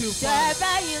 Thank you, ṣe Father.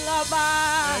 bẹ́ẹ̀ yìí lọ́ba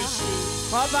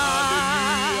ọba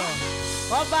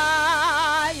ọba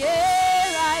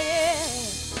ayérayé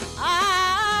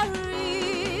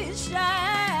àríṣẹ́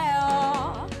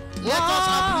ọ. Let us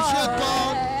appreciate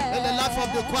God in the life of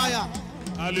the choir.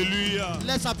 Hallelujah.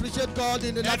 Let's appreciate God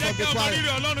in the Ẹ life jẹ́ of kí the ọmọ choir. rírì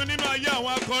Ọlọ́run nínú ayé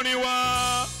àwọn akọrin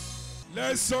wa.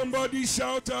 Let somebody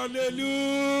shout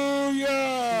hallelujah.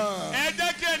 Ẹ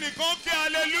jẹ́ kí ẹnìkan kí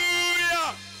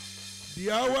hallelujah.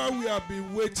 The hour we have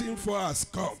been waiting for has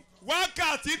come.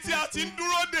 Wákàtí tí a ti ń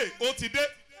dúró dè ó ti dé.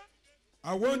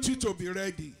 I want you to be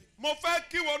ready. Mo fẹ́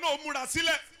kí wọn náà múra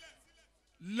sílẹ̀.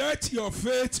 Let your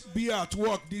faith be at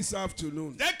work this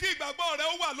afternoon. Jẹ́ kí ìgbàgbọ́ rẹ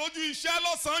ó wà lójú iṣẹ́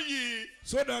lọ́sàn-án yìí.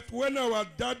 So that when our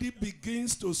daddy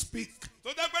begins to speak, Tó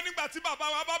jẹ́ pé nígbà tí bàbá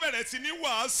wa bá bẹ̀rẹ̀ sí ní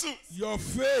wàásù. your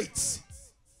faith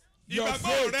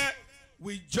Ìgbàgbọ́ rẹ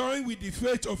will join with the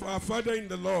faith of our Father in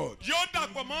the Lord. yóò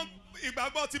dàpọ̀ mọ́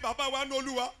ìgbàgbọ́ tí bàbá wa ní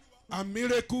Olúwa. A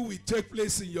miracle will take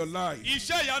place in your life.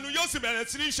 Iṣẹ́ ìyanu yóò sì bẹ̀rẹ̀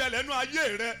sí ní ṣẹlẹ̀ nínú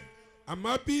ayé rẹ. I'm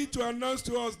happy to announce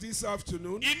to us this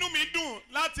afternoon Inú mi dùn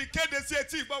láti kéde sí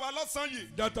etí ìgbọ́ wa lọ́sàn-án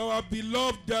yìí. that our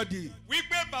beloved daddy,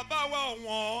 Wípé bàbá wa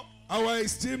ọ̀wọ́n, our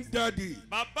esteemed daddy,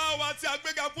 bàbá wa tí a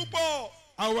gbéga púpọ̀,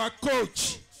 our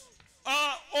coach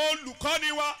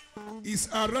olùkọ́ni wa, is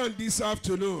around this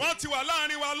afternoon. wọ́n ti wà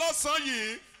láàrin wa lọ́sàn-án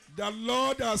yìí. The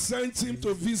Lord has sent him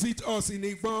to visit us in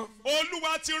IGBON.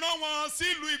 Olúwa ti rán wọn sí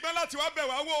ìlú Ìgbẹ́ láti wá bẹ̀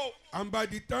wá wò. And by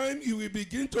the time he will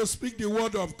begin to speak the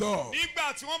word of God,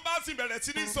 Nígbà tí wọ́n bá sì bẹ̀rẹ̀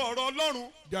sí ní sọ ọ̀rọ̀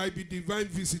Ọlọ́run, there will be divine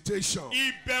visitation.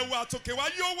 ìbẹ̀wò àtòkè wa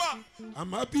yóò wà.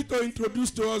 I'm happy to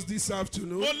introduce to us this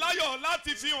afternoon Mo láyọ̀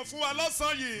láti fi hàn fún wa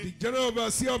lọ́sàn-án yìí. the General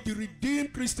Overseer of the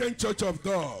Redeemed Christian Church of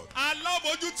God,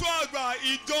 Alábòójútó àgbà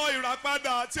ìjọ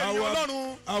ìràpadà tí ẹ̀yin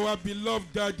Ọlọ́run. our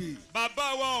beloved daddy,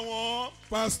 Bàbá wa ọ̀wọ́n,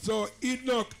 Pastor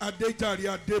E.A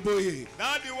Adeboye.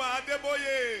 dáàdi wa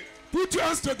Adébóyè. Put your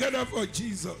hands together for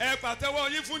Jesus. Ẹ pàtẹ́wọ́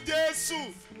yín fún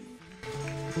Jésù.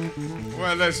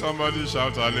 Well, let somebody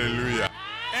shout hallelujah.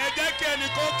 Ẹ jẹ́ kí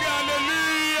ẹnìkan kí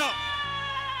hallelujah.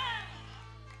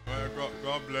 Well,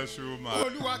 God bless you, man.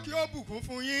 Olúwa kí ó bùkún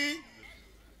fún yín.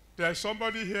 There's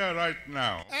somebody here right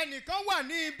now. Ẹnìkan wà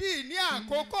ní ibí ní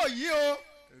àkókò yìí o.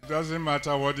 It doesn't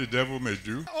matter what the devil may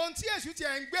do. Ohun tí èṣù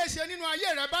tiẹ̀ ń gbé ṣe nínú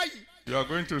ayé rẹ báyìí. You are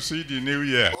going to see the new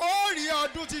year. Ó rí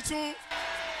ọdún titun.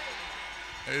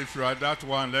 If you are that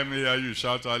one, let me hear you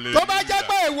shout Tó bá jẹ́ hallelujah.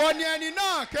 pé ìwọ ni ẹni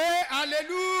náà ké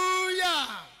hallelujah.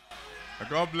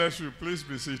 God bless you. Please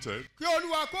be seated. Kí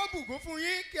Olúwa kó bùkún fún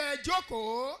yín kẹ́ ẹ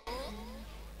jókòó.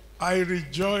 I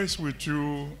rejoice with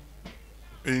you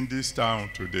in this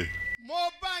town today. Mo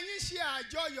bá yín ṣe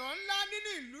àjọyọ̀ ńlá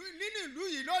nínú ìlú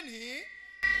yìí lónìí.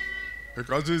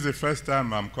 Because this is the first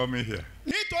time I'm coming here.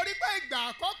 Nítorí pé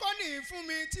ìgbà àkọ́kọ́ nìyí fún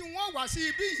mi tí wọ́n wá sí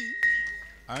ibí yìí.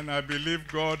 And I believe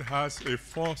God has a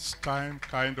first time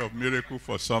kind of miracle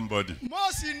for somebody. Mo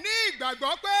sì ní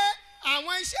ìgbàgbọ́ pé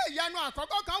àwọn iṣẹ́ ìyanu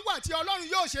àkọ́kọ́ kan wà tí Ọlọ́run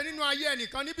yóò ṣe nínú ayé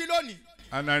ẹnìkan níbí lónìí.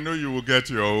 And I know you will get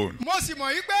your own. Mo sì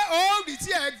mọ̀ yí pé ó rí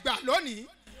tí ẹ gbà lónìí.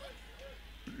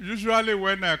 Usually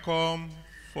when I come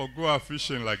for go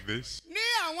fishing like this, Ní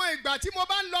àwọn ìgbà tí mo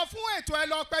bá ń lọ fún ètò ẹ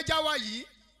lọ pẹja wa yìí,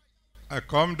 I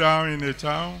come down in a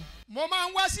town, mo máa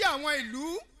ń wá sí àwọn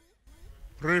ìlú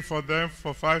pray for them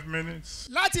for 5 minutes,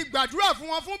 láti gbàdúrà fún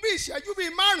wọn fún bí ìṣẹ́jú bíi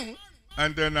 5.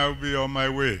 and then I'll be on my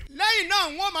way. Lẹ́yìn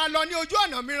náà wọ́n máa lọ ní ojú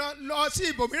ọ̀nà mìíràn lọ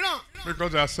sí ibòmíràn.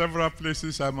 Because there are several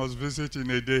places I must visit in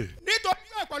a day.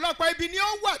 Nítorí ọ̀pọ̀lọpọ̀ ibi ni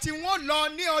ó wà tí wọ́n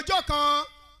lọ ní ọjọ́ kan.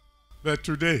 But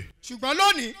today, Ṣùgbọ́n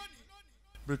lónìí,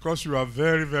 because you are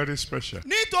very, very special,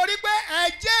 nítorí pé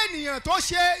ẹ jẹ́ ènìyàn tó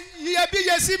ṣe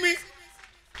iyebíye sí mi,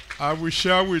 I will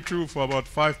share with you for about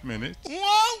 5 minutes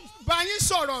wọ́n bá yín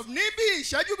sọ̀rọ̀ ní bí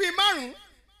ìṣẹ́jú bíi 5.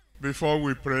 Before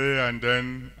we pray, and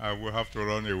then I will have to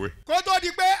run away. Kó tó di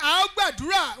pé a ó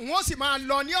gbàdúrà, wọ́n sì máa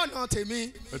lọ ní ọ̀nà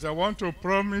tèmi. But I want to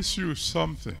promise you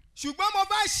something. Ṣùgbọ́n mo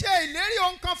bá ṣe ìlérí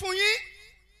ohun kan fún yín.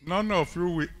 None of you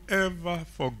will ever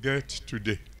forget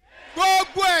today.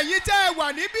 Gbogbo ẹ̀yin tẹ́ ẹ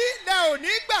wà níbí lẹ ò ní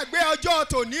gbàgbé ọjọ́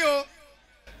tòní o.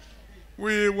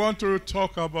 We want to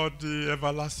talk about the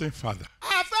everlasting Father.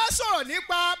 A fẹ́ sọ̀rọ̀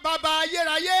nípa bàbá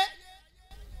ayérayé.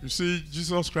 You see,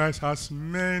 Jesus Christ has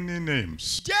many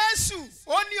names. Jésù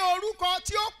ó ní orúkọ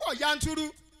tí ó pọ̀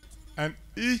yanturu. And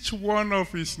each one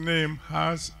of his names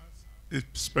has a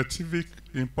specific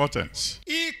importance.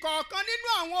 Ìkọ̀ọ̀kan nínú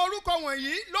àwọn orúkọ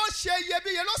wọ̀nyí ló ṣe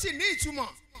iyebíye ló sì ní ìtumọ̀.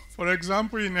 For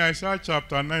example, in Isaiah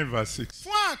chapter 9 verse 6.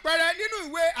 Fún àpẹẹrẹ nínú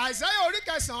ìwé Àìsáyà orí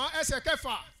 9 ẹsẹ̀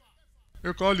 6.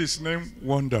 They call his name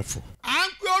Wonderful. À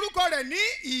ń pe orúkọ rẹ̀ ní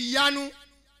ìyanu.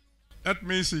 That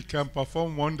means he can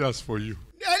perform wonders for you.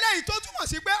 Eléyìí tó túmọ̀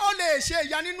sí pé ó lè ṣe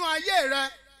ìyanu nínú ayé rẹ.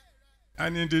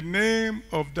 And in the name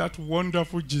of that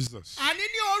wonderful Jesus, Àní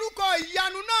ní orúkọ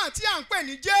ìyanu náà tí à ń pè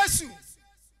ní Jésù.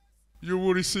 you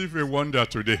will receive a wonder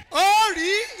today. Ó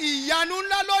rí ìyanu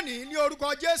ńlá lónìí ní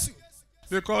orúkọ Jésù.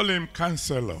 They call him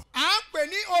Counselor. À ń pè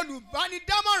ní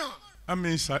olùbánidámọ̀ràn. That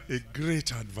means a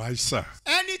great advisor.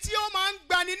 Ẹni tí ó máa ń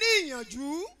gbani ní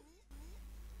ìyànjú.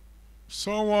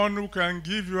 Someone who can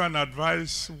give you an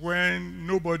advice when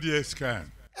nobody else can.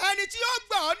 Ẹni tí ó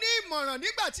gbà ọ́ ní ìmọ̀ràn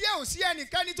nígbà tí ẹ ò sí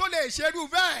ẹnikẹ́ni tó lè ṣerú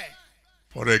bẹ́ẹ̀.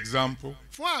 For example,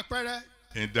 Fún àpẹẹrẹ,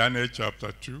 in Daniel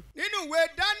chapter 2, nínú ìwé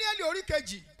Dáníẹ́lì orí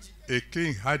 2, a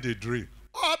king had a dream.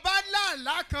 ọba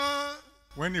láàlá kan.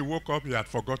 When he woke up, he had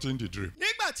forgotten the dream.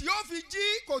 Nígbà tí ó fi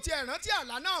jí kò tiẹ̀ rántí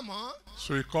àlá náà mọ́.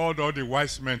 So he called all the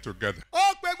wise men together.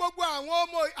 Ó pe gbogbo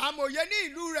àwọn amòye ní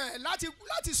ìlú rẹ̀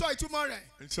láti sọ ìtumọ̀ rẹ̀.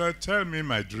 He said, "Tell me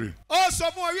my dream, Ó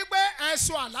sọ fún wọn wípé ẹ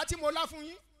sọ àlá tí mo lá fún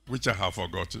yín. which I have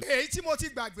forgotten, Èyí tí mo ti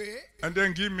gbàgbé. and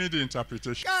then give me the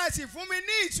interpretation." Kẹ́ẹ̀sì fún mi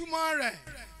ní ìtumọ̀ rẹ̀.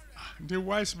 The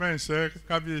wise men said,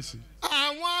 "Kábíyèsí,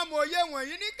 Àwọn amòye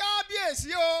wọ̀nyí ní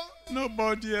kábíyèsí o.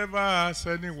 nobody ever asked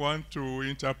anyone to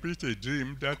interpret a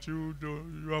dream that you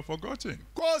have forgotten."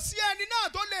 Kò sí ẹni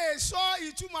náà tó lè sọ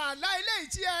ìtumọ̀ àlá eléyìí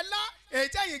tí ẹ lá èyí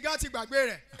tẹ́yìn gan ti gbàgbé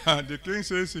rẹ̀. And the king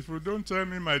says, "If you don't tell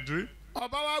me my dream,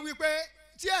 Ọba wa wípé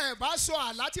tí ẹ bá sọ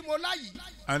àlá tí mo lá yìí,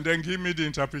 and then give me the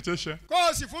interpretation," kó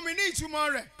o sì fún mi ní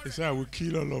ìtumọ̀ rẹ̀. he said, "I will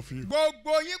kill all of you."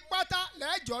 Gbogbo yín pátá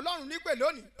lẹ́jọ́ Ọlọ́run nípè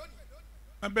lónìí.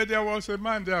 But there was a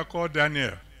man there called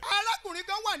Daniel. Arákùnrin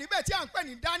kan wà níbẹ̀ tí à ń pè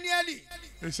ní Dáníẹ́lì.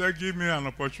 He said, "Give me an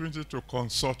opportunity to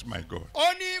consult my God."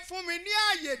 Ó ní fún mi ní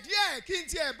àyè díẹ̀ kí n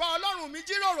tiẹ̀ bá Ọlọ́run mi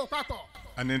jíròrò papọ̀.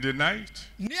 And in the night,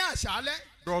 Ní àṣálẹ́,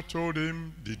 God told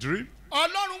him the dream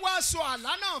Ọlọ́run wá sọ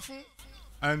àlá náà fún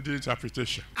and the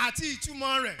interpretation. àti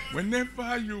ìtumọ̀ rẹ̀.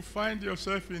 Whenever you find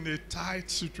yourself in a tight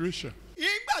situation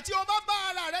Ìgbà tí o bá bá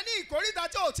ara rẹ ní ìkórìtà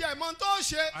tí o tiẹ̀ mọ tó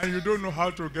ṣe. and you don't know how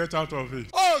to get out of it,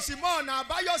 O sì mọ ọ̀nà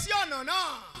àbáyọ sí ọ̀nà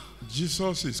náà.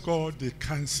 Jesus is called the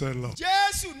Counselor.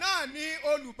 Jésù náà ni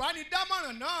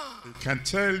olùbánidámọ̀ràn náà. He can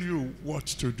tell you what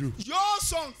to do. Yóò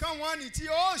sọ nǹkan wọn ní tí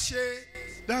ó ṣe.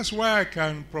 That's why I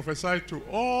can prophesy to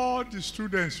all the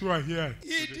students who are here.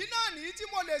 Ìdí náà nìyí tí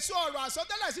mo lè sọ ọ̀rọ̀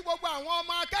àsọtẹ́lẹ̀ sí gbogbo àwọn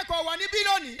ọmọ akẹ́kọ̀ọ́ wa níbí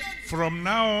lónìí. From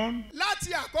now on,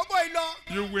 Láti àkókò yìí lọ,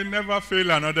 you will never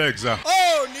fail another exam. o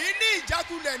ò ní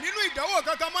ìjákulẹ̀ nínú ìdánwò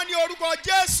kankan mọ́ ní orúkọ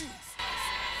Jésù.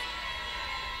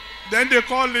 Then they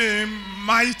call him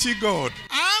Mighty God,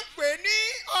 À ń pè ní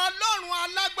Ọlọ́run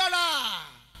alágbára.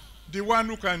 the one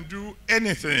who can do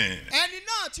anything, Ẹni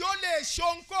náà tí ó lè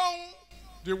ṣohunkóhun.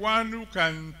 the one who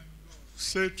can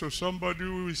say to somebody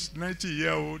who is 90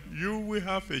 years old, "You will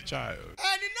have a child."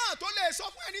 Ẹni náà tó lè sọ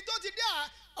fún ẹni tó ti dé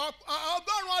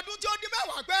ọgọ́rùn-ún ọdún tí ó dín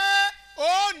mẹ́wàá pé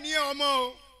ó ní ọmọ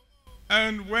o.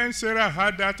 And when Sarah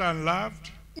heard that and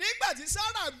laughed, Nígbà tí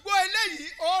Sárà gbọ́ eléyìí,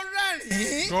 ó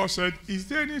rẹ́rìn-ín. God said, "Is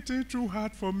there anything too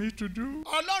hard for me to do?"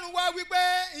 Ọlọ́run wá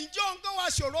wípé ǹjọ́ nǹkan wá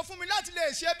ṣòro fún mi láti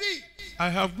lè ṣe bí? I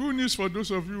have good news for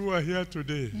those of you who are here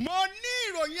today. Mo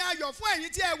ní ìròyìn ayọ̀ fún ẹ̀yin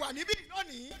tí ẹ wà níbí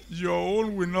lónìí. Your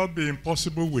own will not be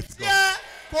impossible with God. Ṣé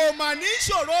kò mà ní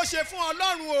ṣòro ṣe fún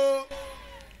Ọlọ́run o?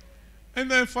 And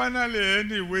then finally,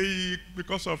 anyway,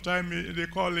 because of time, they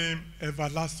call him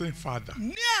Everlasting Father.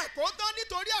 Ní àkótán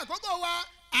nítorí àkókò wa,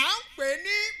 à ń pè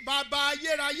ní Bàbá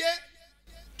ayérayé.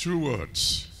 2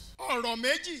 words. Ọ̀rọ̀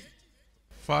méjì.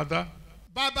 Father,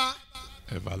 Bàbá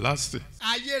everlasting.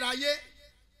 ayérayé.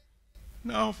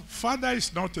 Now, Father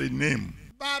is not a name.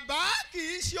 Bàbá kì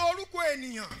í ṣe orúkọ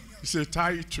ènìyàn. It's a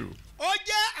title. Ó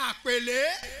jẹ́ àpèlé.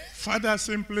 Father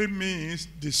simply means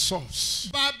the source.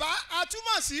 Bàbá a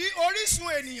túmọ̀ sí orísun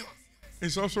ènìyàn.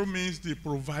 It also means the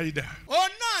provider. Òun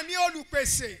náà ni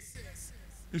olùpèsè.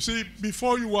 You see,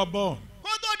 before you were born, Kó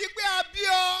tó di pé a bí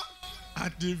ọ,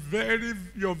 at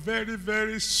your very,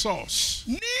 very source,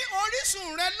 ní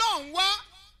orísun rẹ lọ́hùn wá.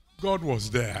 God was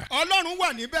there. Ọlọ́run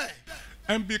wà níbẹ̀.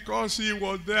 And because he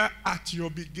was there at your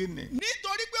beginning,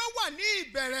 nítorí pé ó wà ní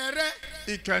ìbẹ̀rẹ̀ rẹ.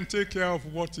 he can take care of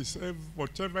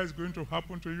whatever is going to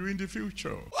happen to you in the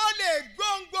future. ó lè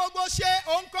gbóhùn gbogbo ṣe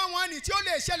ohunkóhun wọn ni tí ó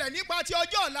lè ṣẹlẹ̀ nípa ti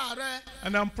ọjọ́ ọ̀la rẹ.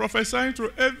 And I'm prophesying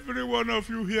to every one of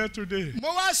you here today.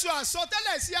 mo wá sọ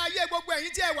àsọtẹ́lẹ̀ sí ayé gbogbo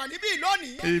ẹ̀yin tí ẹ wà níbí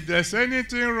lónìí. If there's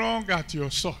anything wrong at your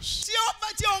source,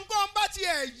 tí ohunkóhun bá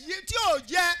tiẹ̀ tí ò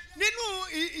jẹ nínú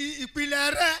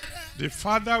ìpìlẹ̀ rẹ. the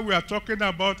Father we are talking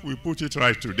about will put it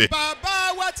right today.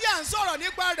 bàbá wa tí à ń sọ̀rọ̀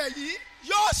nípa rẹ̀ yìí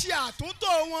yóò ṣe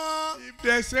àtúntò wọn. If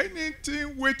there's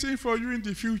anything waiting for you in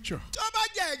the future, tó bá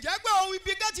jẹ́ ẹ̀jẹ̀ pé ohun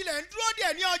ibi kan tilẹ̀ ń dúró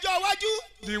dè ní ọjọ́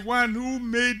iwájú. the one who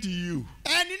made you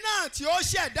ẹni náà tí ó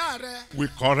ṣẹ̀dá rẹ. will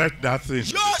correct that thing.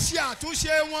 yóò ṣe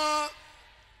àtúnṣe wọn.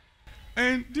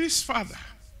 And this Father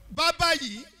bàbá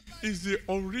yìí is the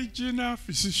original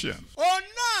physician. òun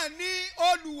náà ni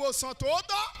olùwòsàn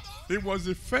tòótọ́. He was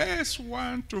the first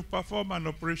one to perform an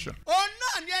operation. òun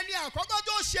náà ni ẹni àkọ́kọ́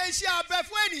tó ṣe iṣẹ́ abẹ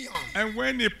fún ènìyàn. And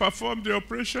when he performed the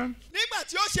operation, nígbà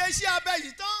tí ó ṣe iṣẹ́ abẹ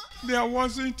yìí tán. there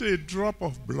wasn't a drop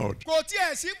of blood. kò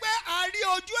tiẹ̀ sí pé a rí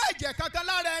ojú ẹ̀jẹ̀ kankan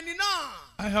lára ẹni náà.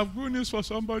 I have good news for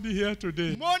somebody here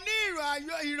today. mo ní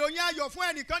ìròyìn ayọ̀ fún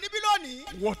ẹnìkan níbí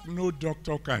lónìí. What no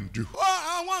doctor can do,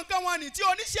 àwọn nǹkan wọn ni tí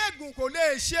oníṣègùn kò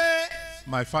lè ṣe.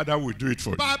 my Father will do it for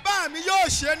you. bàbá mi yóò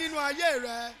ṣe nínú ayé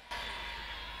rẹ.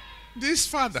 This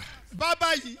Father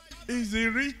bàbá yìí. is the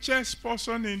richest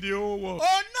person in the whole world.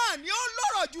 òun náà ni ó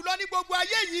lọ́rọ̀ jùlọ ní gbogbo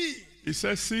ayé yìí. He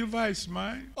says, silver is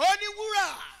mine, ó ní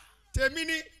wúrà tèmi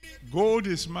ni. gold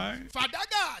is mine.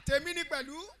 fàdákà tèmi ni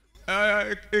pẹ̀lú.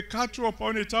 A cattle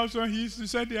upon 1,000 hills, he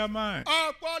said, they are mine.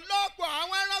 ọ̀pọ̀lọpọ̀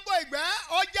àwọn ẹranko ìgbẹ́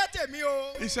ó jẹ́ tèmi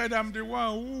o. He said, I'm the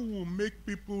one who will make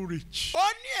people rich ó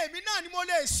ní èmi náà ni mo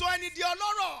lè sọ ẹni di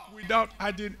ọlọ́rọ̀. without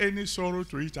adding any sorrow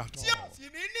to it at tí ó all. sì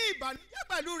ní ìbànújẹ́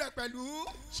pẹ̀lú rẹ̀ pẹ̀lú.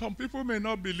 Some people may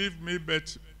not believe me,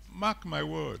 but mark my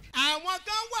word. àwọn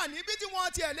kan wà níbí tí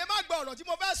wọ́n tiẹ̀ lè má gbọ́ ọ̀rọ̀ tí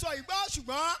mo fẹ́ sọ ìgbọ́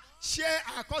ṣùgbọ́n ṣe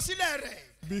àkọsílẹ̀ rẹ̀.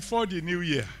 Before the new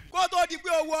year, kó tó di pé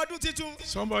owó ọdún titun.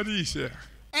 somebody is here.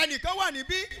 ẹnìkan wà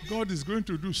níbí. God is going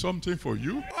to do something for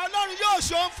you ọlọ́run yóò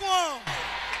ṣohun fún ọ.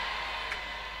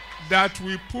 that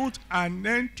will put an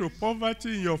end to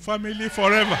poverty in your family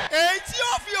forever. èyí tí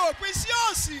ó fi òpin sí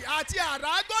òṣì àti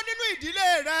àrágọ́ nínú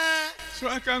ìdílé rẹ. So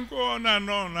I can go on and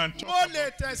talk mo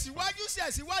lè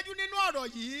tẹ̀síwájú nínú ọ̀rọ̀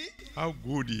yìí. how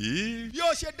good he is, bí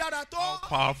ó ṣe dára tó. how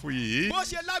powerful he bó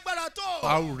is, ṣe lágbára tó.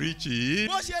 how rich he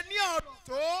bó is, ṣe ní ọ̀rọ̀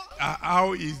tó.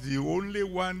 how is the only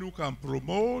one who can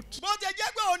promote, bó ṣe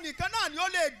jẹ́ pé òun nìkan náà ni ó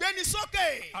lè gbéni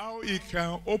sókè. how he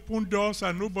can open doors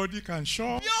and nobody can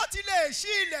shut, bí ó ti lè ṣí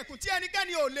ilẹ̀kùn tí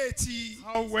ẹnikẹ́ni ò lè tì.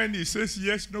 how when he says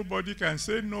yes nobody can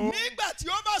say no. nígbà tí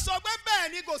ó bá sọ pé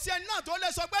bẹ́ẹ̀ ni kò sí ẹni náà tó lè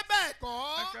sọ pé bẹ́ẹ̀ I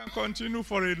kọ́. can continue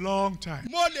for a long time.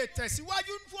 mo lè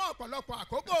tẹ̀síwájú fún ọ̀pọ̀lọpọ̀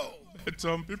àkókò. But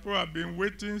some people have been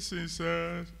waiting since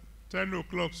 10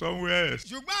 o'clock somewhere else.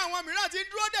 ṣùgbọ́n àwọn mìíràn ti ń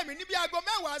dúró dè mí níbi aago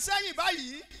mẹ́wàá sẹ́yìn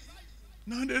báyìí.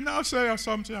 Now they now say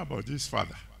something about this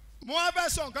Father. mo wá fẹ́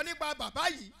sọ nǹkan nípa bàbá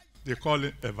yìí. They call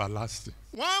him everlasting.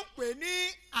 wọ́n ń pè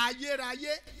ní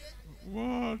ayérayé.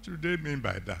 What do they mean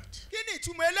by that? kí ni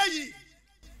ìtumọ̀ eléyìí?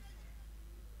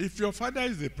 If your father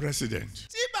is the president,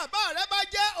 tí bàbá rẹ bá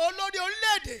jẹ́ olórí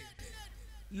orílẹ̀-èdè.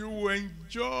 you will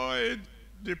enjoy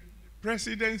the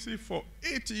presidency for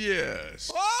 8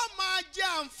 years. ó máa jẹ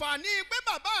àǹfààní pé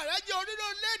bàbá rẹ jẹ́ olórí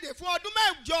orílẹ̀-èdè fún ọdún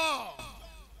mẹ́jọ.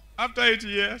 After 8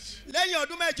 years, lẹ́yìn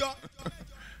ọdún mẹ́jọ.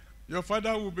 your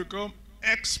father will become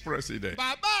ex-president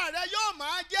bàbá rẹ yóò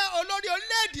máa jẹ́ olórí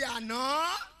orílẹ̀-èdè àná.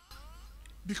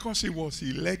 because he was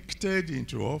elected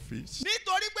into office.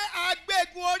 nítorí pé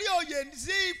agbégun orí oyè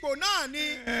sí ipò náà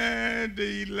ni. And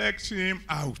they elect him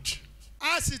out.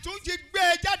 a sì tún ti gbé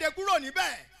e jáde kúrò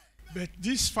níbẹ̀. But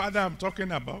this father I'm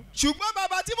talking about, ṣùgbọ́n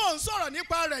bàbá tí mò ń sọ̀rọ̀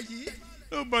nípa rẹ̀ yìí.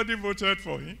 nobody voted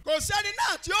for him. kò sẹ́ni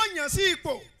náà tí ó yàn sí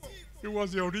ipò. He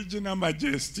was the original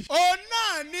majesty. òun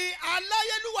náà ni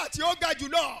aláyélúwà tí ó ga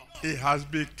jùlọ. He has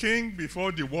been king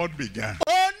before the world began.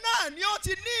 òun náà ni ó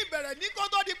ti ní ìbẹ̀rẹ̀ ní kó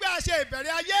tó di pé a ṣe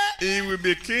ìbẹ̀rẹ̀ ayé. He will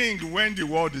be king when the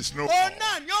world is no òun more.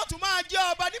 náà ni ó tún máa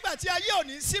jẹ́ ọba nígbà tí ayé ò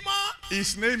ní sí mọ́.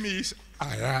 His name is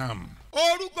I am.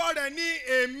 orúkọ rẹ̀ ní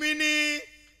èmi ni.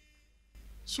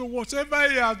 So whatever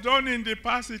he has done in the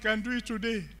past, he can do it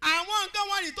today. àwọn nǹkan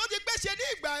wọn ni tó ti gbé ṣe ní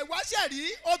ìgbà ìwáṣẹ̀ rí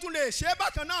ó tún lè ṣe é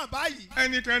bákan náà báyìí.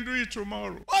 And he can do it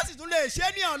tomorrow. ó sì tún lè ṣe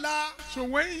é ní ọ̀la. So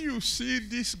when you see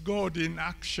this God in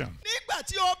action nígbà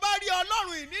tí o bá rí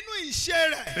ọlọ́run yìí nínú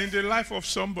ìṣe rẹ̀. in the life of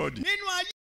somebody, nínú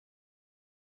ayé.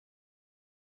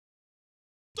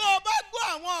 tó o bá gbọ́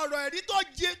àwọn ọ̀rọ̀ ọ̀rọ̀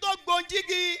ẹ̀rí tó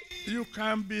gbòǹjìgì. You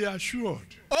can be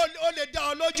assured O lè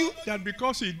dá ọ lójú. that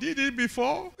because he did it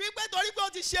before, Wípé torí pé o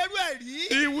ti ṣerú ẹ̀ rí.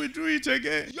 he will do it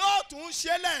again. Yóò tún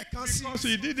ṣe lẹ́ẹ̀kan sí. Because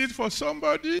he did it for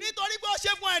somebody, Nítorí pé ó ṣe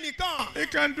fún ẹnìkan. he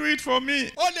can do it for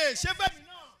me. O lè ṣe fẹ́ mi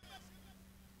náà.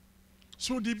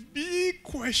 So the big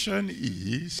question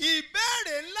is,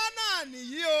 Ìbéèrè ńlá náà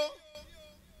nìyí o.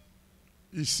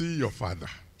 is he your father?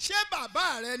 Ṣé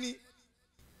bàbá rẹ ni?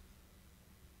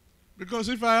 Because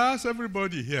if I ask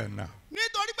everybody here now,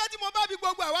 Nítorí pé tí mo bá bi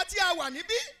gbogbo àwa tí a wà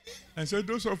níbí. and say,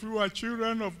 those of you who are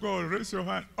children of God, raise your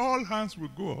hand. All hands will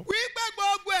go up. Wípé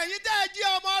gbogbo ẹ̀yin tẹ́ ẹ jí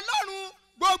ọmọ Ọlọ́run,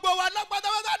 gbogbo wa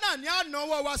lápátápátá náà ni à ń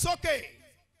náwó wa sókè.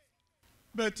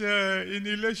 But in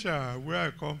Ilesha, where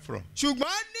I come from,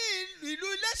 Ṣùgbọ́n ní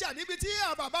ìlú Iléṣà níbi tí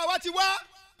àwọn bàbá wa ti wá,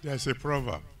 there's a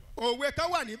proverb. òwe kan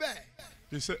wà níbẹ̀.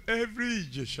 They say every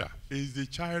Ijesha is the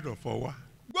child of Owa.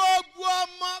 Gbogbo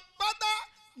ọmọ pátá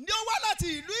ni ó wá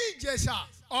láti ìlú Ìjẹ̀ṣà,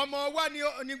 ọmọ wa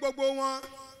ni gbogbo wọn.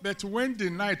 But when the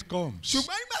night comes,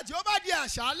 Ṣùgbọ́n nígbà tí ó bá di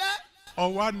àṣálẹ́,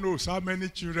 Owa knows how many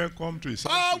children come to his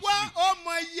house. ọwọ́ ó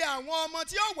mọ iye àwọn ọmọ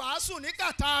tí ó wàásù ní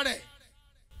kàtà rẹ̀.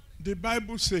 The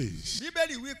Bible says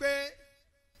Bíbélì wípé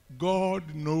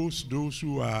God knows those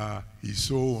who are his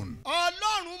own.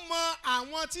 Ọlọ́run mọ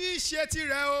àwọn tí í ṣe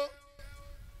tirẹ̀ o.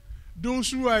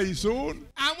 Those who are his own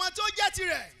Àwọn tó jẹ́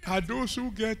tirẹ̀. are those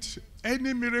who get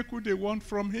any miracle they want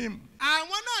from him. Àwọn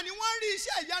náà ni wọ́n rí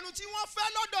iṣẹ́ ìyanu tí wọ́n fẹ́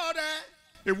lọ́dọ̀ rẹ̀.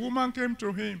 A woman came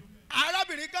to him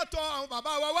Arábìnrin kan tọ̀ àwọn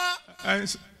bàbá wa wá.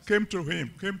 and came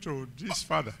to this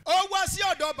father Ó wá sí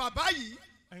ọ̀dọ̀ bàbá yìí.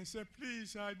 and said,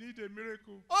 please, I need a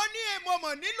miracle. Ó ní mo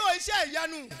mọ̀ nílò iṣẹ́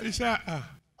ìyanu. He said,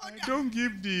 I don't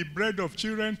give the bread of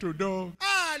children to dogs.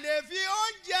 A lè fi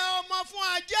oúnjẹ ọmọ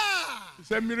fún ajá. He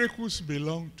said, miracles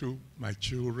belong to my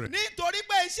children. Nítorí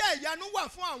pé iṣẹ́ ìyanu wà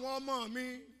fún àwọn ọmọ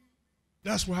mi.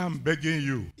 That's why I'm begging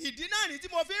you. Ìdí náà ni tí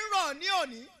mo fi ń rọ̀ ní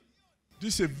òní.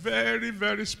 This is a very,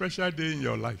 very special day in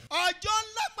your life. Ọjọ́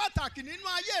ńlá pàtàkì nínú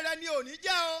ayé rẹ ni òní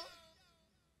jẹ́ o.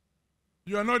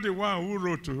 You are not the one who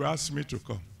wrote to ask me to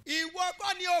come. Ìwọ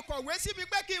kọ́ ni o kọ̀wé sí mi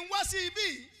pé kí n wá sí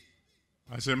ibí.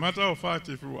 As a matter of fact,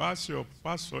 if you ask your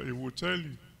pastor, he will tell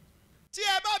you. Tí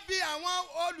ẹ bá bi àwọn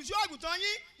olùṣọ́ àgùntàn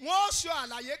yín, wọ́n ó sọ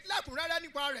àlàyé lẹ́kùnrẹ́rẹ́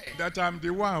nípa rẹ̀. That I'm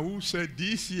the one who said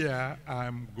this year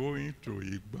I'm going to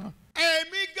IGBON.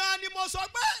 Èmi gan ni mo sọ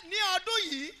pé ní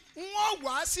ọdún yìí wọ́n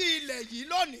wá sí ilẹ̀ yìí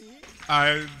lónìí.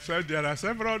 I said there are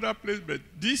several other places, but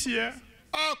this year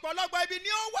Ọ̀pọ̀lọpọ̀ ibi ni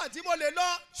ó wà tí mo lè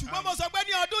lọ, ṣùgbọ́n mo sọ pé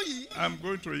ní ọdún yìí. I'm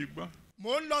going to IGBON.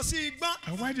 Mo ń lọ sí Igbọ́n.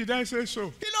 And why did I say so?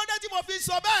 Kí ló dé tí mo fi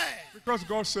sọ bẹ́ẹ̀? Because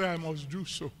God said I must do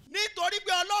so. Nítorí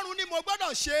pé Ọlọ́run ni mo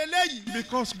gbọ́dọ̀ ṣe eléyìí.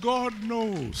 Because God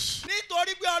knows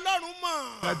Nítorí pé Ọlọ́run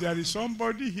mọ̀. that there is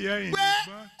somebody here in Pé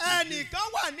IGBON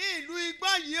ẹnìkan wà ní ìlú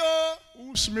Igbọ́n yìí o.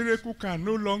 whose miracle can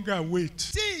no longer wait,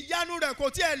 Tí ìyanu rẹ̀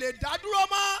kò tiẹ̀ lè dá dúró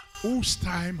mọ́. whose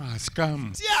time has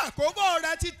come. Tí àkókò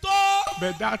rẹ̀ ti tó.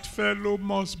 But that fellow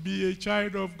must be a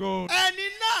child of God. Ẹni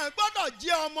náà gbọ́dọ̀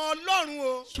jẹ́ ọmọ Ọlọ́run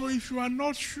o. So if you are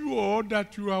not sure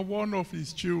that you are one of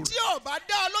his children, Tí ò bá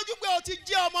dá ọ lójú pé o ti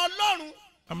jẹ́ ọmọ Ọlọ́run.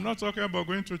 I'm not talking about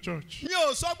going to church. Mi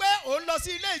ò sọ pé ò ń lọ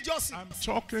sí ilé ìjọsìn. I'm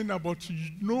talking about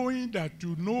knowing that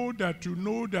you know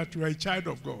that you are a child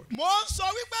of God. Mo ń sọ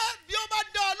wípé bí ó bá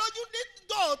dá ọ lójú ní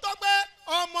tòótọ́ pé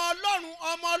ọmọ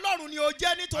Ọlọ́run ni o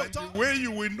jẹ́ ní And tòótọ́. the way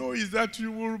you will know is that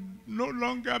you will no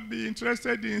longer be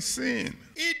interested in sin.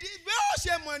 Ìdí bí ó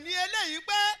ṣe mọ̀ ní eléyìí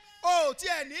pé o ò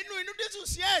tiẹ̀ nínú inú dídùn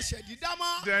sí ẹ̀ṣẹ̀ dídá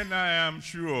mọ́. Then I am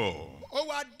sure Ó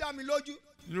wá dá mi lójú.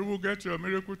 you will get your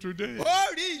miracle today.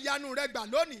 Ó rí ìyanu rẹ gbà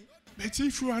lónìí. But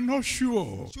if you are not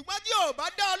sure Ṣùgbọ́n tí ò bá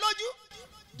dá ọ lójú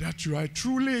that you are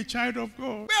truly a child of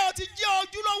God, pé o ti jẹ́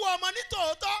ojúlówó ọmọ ní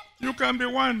tòótọ́, you can be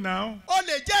one now. o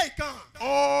lè jẹ́ ìkan.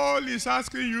 All he's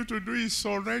asking you to do is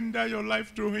surrender your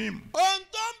life to him. Ohun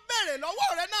tó ń bèrè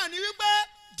lọ́wọ́ rẹ náà ni wípé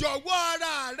jọ̀wọ́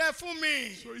ara rẹ fún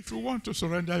mi. So if you want to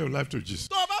surrender your life to Jesus,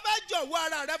 Tó o bá fẹ́ jọ̀wọ́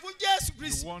ara rẹ fún Jésù you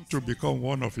Kristi, want to become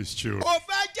one of his children, o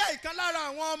fẹ́ jẹ́ ìkan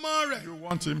lára àwọn ọmọ rẹ̀, you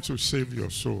want him to save your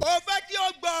soul. o fẹ́ kí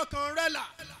ó gba ọkàn rẹ là.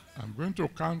 I'm going to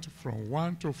count from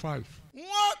 1 to 5.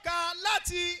 Wọ́n kà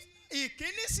láti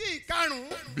ìkíní sí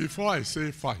ìkarùn-ún. Before I say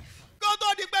 5, Kó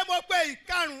tó di pé mo pe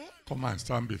ìkarùn-ún, come and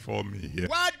stand before me here.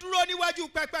 wá dúró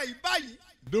níwájú pẹpẹ yìí báyìí.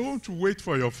 Don't wait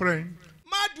for your friend.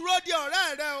 Má dúró di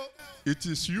ọ̀rẹ́ rẹ o. It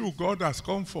is you God has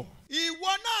come for.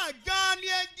 Ìwọ náà gan ni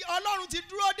Ọlọ́run ti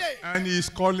dúró dè. And he's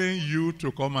calling you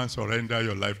to come and surrender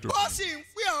your life to Ó him. sì ń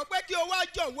pè ọ́ pé kí o wá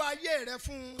jọ̀wọ́ ayé rẹ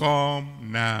fún un.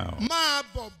 Come now. Máa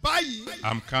bọ̀ báyìí.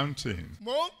 I'm counting.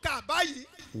 Mò ń kà báyìí.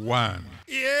 1.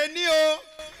 Èéní o.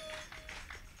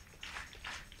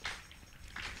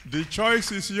 The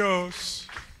choice is yours.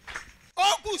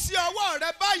 Ó kù sí ọwọ́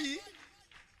rẹ báyìí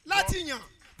láti yàn.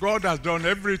 God has done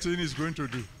everything He's going to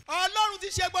do. Ọlọ́run ti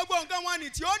ṣe gbogbo nǹkan wọn ní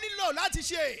tí ó nílò láti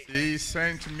ṣe. He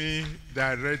sent me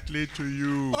directly to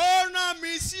you. Ó rán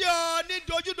mi sí ọ ní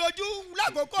dojúdojú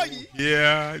lákòókò yìí.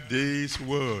 Hear this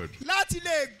word. Láti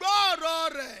lè gbọ́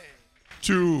ọ̀rọ̀ rẹ̀.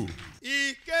 2.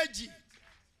 Ìkejì.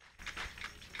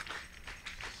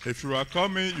 If you are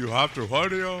coming, you have to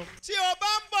hurry up. Tí o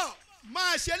bá ń bọ̀,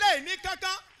 máa ṣe léyìí ní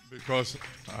kánkán. Because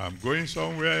I'm going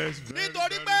somewhere.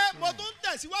 Nítorí pé mo tún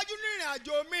tẹ̀síwájú ní ìrìn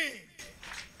àjò mi.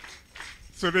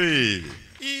 3.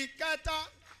 Ìkẹta.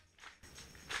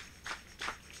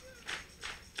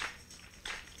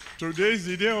 Today is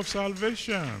the day of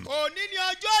salvation. Òní ni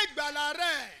ọjọ́ ìgbàlà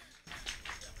rẹ̀.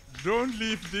 Don't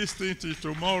leave this thing till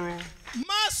tomorrow.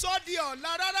 Má sọ di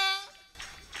ọ̀la rárá.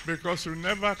 Because you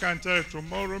never can tell.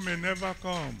 Tomorrow may never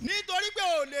come. Nítorí pé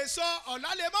o lè sọ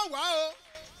ọ̀la lè má wá o.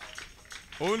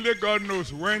 Only God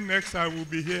knows when next I will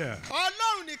be here.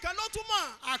 Ọlọ́run nìkan ló tún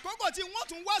mọ̀ àkókò tí wọ́n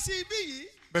tún wá sí ibí yìí.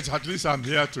 But at least I'm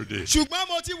here today. Ṣùgbọ́n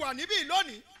mo ti wà níbí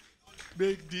lónìí.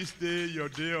 Make this day your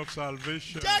day of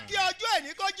salvation. Jẹ́ kí ọjọ́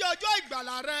ẹ̀ní kó jẹ́ ọjọ́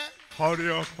ìgbàlà rẹ. Hurry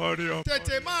up, hurry up.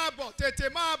 Tètè máa bọ̀,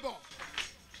 tètè máa bọ̀.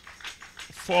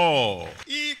 4.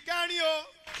 Ìkẹrin o.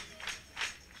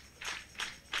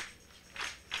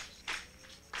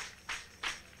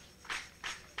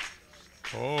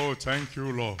 Oh, thank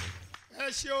you, Lord. Ẹ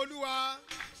ṣé Olúwa.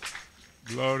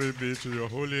 Glory be to your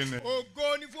holy name.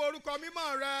 Ògo ni fún orúkọ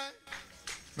mímọ́ rẹ.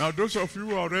 Now, those of you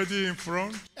who are already in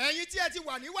front, Ẹ̀yin tí ẹ ti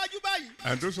wà níwájú báyìí.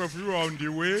 and those of you who are on the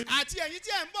way, Àti ẹ̀yin tí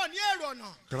ẹ ń bọ̀ ní èrò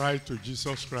ọ̀nà. cry to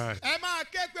Jesus Christ. Ẹ máa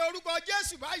ké pe orúkọ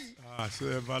Jésù báyìí. Say,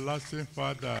 everlasting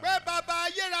Father, Pé bàbá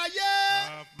ayérayé.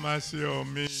 have mercy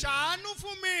on me. Ṣàánú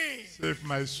fún mi. Save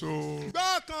my soul.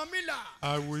 Gbọ́ ọkàn mi là.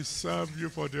 I will serve you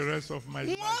for the rest of my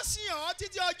Wọ́n life. sìn ọ́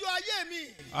títí ọjọ́ ayé mi.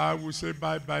 I will say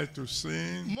bye-bye to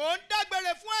sin, Mò ń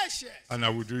dágbére fún ẹ̀ṣẹ̀. and I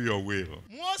will do your will.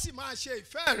 Wọ́n sì máa ṣe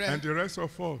ìfẹ́ rẹ. And the rest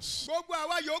of us Gbogbo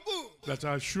àwa yòókù. that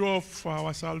are sure for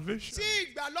our salvation,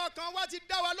 Tí ìgbàlọ́kàn wa ti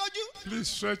dá wa lójú. please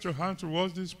stretch your hand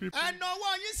towards these people Ẹ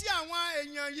nawọ́ yín sí àwọn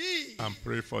èèyàn yìí. and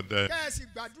pray for them. Kẹ́ ẹ sì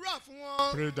gbàdúrà fún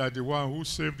wọn. Pray that the one who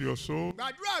saved your soul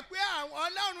Gbàdúrà pé àwọn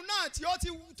Ọlọ́run náà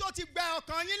tó ti gbẹ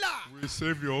ọkàn yín là. will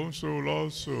save your own soul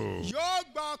also. Yóò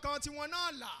gba ọkàn tiwọn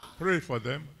náà là. Pray for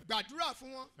them. Gbàdúrà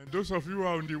fún wọn. And those of you who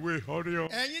are on the way, hurry up,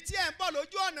 Ẹ̀yin tí ẹ̀ ń bọ̀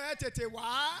lójú ọ̀nà ẹ tètè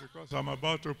wá. because I'm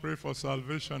about to pray for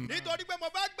salvation now. Nítorí pé mo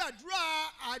bá gbàdúrà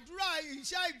àdúrà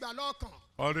iṣẹ́ ìgbàlọ́kàn.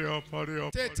 Hurry up, hurry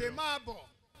up. Tètè Hurry up. máa bọ̀.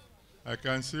 I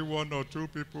can see 1 or 2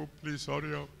 people. Please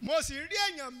hurry up. Mo sì rí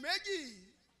èèyàn méjì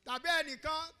tàbí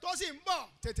ẹnìkan tó sì ń bọ̀.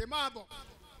 Tètè máa bọ̀.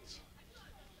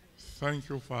 Thank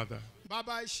you, Father.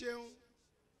 Bàbá ẹ ṣeun.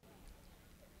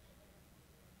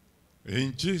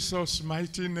 In Jesus'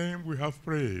 mighty name we have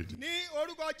prayed. Ní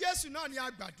orúkọ Jésù náà ni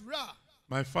a gbàdúrà.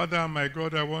 My Father and my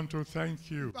God, I want to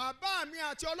thank you. Bàbá mi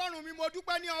àti Ọlọ́run mi, mo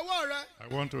dúpẹ́ ní ọwọ́ rẹ. I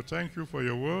want to thank you for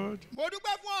your word. Mo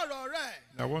dúpẹ́ fún ọ̀rọ̀ rẹ.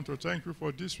 I want to thank you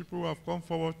for these people who have come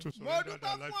forward to Mo surrender dúpẹ́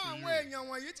their fún life to àwọn you. èèyàn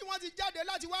wọ̀nyí tí wọ́n ti jáde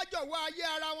láti wá jọ̀wọ́ ayé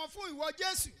ara wọn fún ìwọ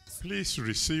Jésù. Please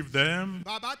receive them.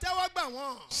 Bàbá tẹ́wọ́ gbà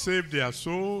wọ́n. Save their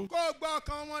soul. Kó o gbọ́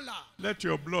ọkàn wọn là. Let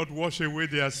your blood wash away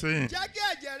their sins. Jẹ́ kí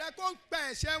ẹ̀jẹ̀ rẹ kó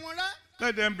pẹ̀ ẹ̀ṣẹ̀ wọn rẹ́.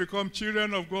 Let them become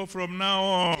children of God from now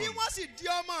on. Kí wọ́n sì di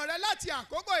ọmọ rẹ láti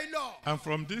àkókò yìí lọ. And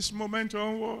from this moment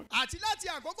onward, Àti láti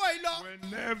àkókò yìí lọ.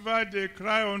 whenever they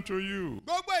cry unto you,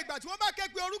 Gbogbo ìgbà tí wọ́n bá ké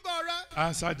pe orúkọ rẹ.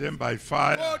 answer them by Kó o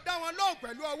fire. dá wọn lóhùn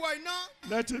pẹ̀lú ọwọ́ iná.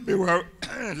 Let it be well.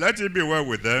 Let it be well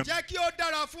with them, Jẹ́ kí ó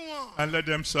dára fún wọn. and let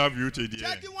them serve you till the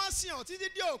Jẹ́ end. kí wọ́n sìn ọ́ títí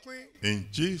dé òpin. In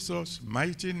Jesus'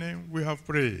 mighty name, we have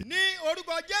prayed. Ní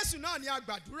orúkọ Jésù náà ni a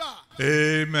gbàdúrà.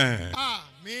 Amen.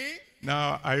 Àmín.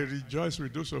 Now I rejoice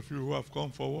with those of you who have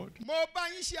come forward, Mo bá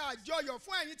yín ṣe àjọyọ̀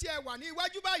fún ẹ̀yin tí ẹ wà ní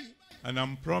iwájú báyìí. and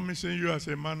I'm promising you as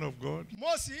a man of God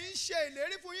Mo sì ń ṣe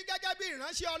ìlérí fún yín gẹ́gẹ́ bí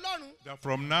ìránṣẹ́ Ọlọ́run. that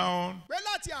from now on Pé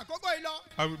láti àkókò yìí lọ,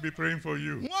 I will be praying for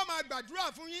you. wọ́n máa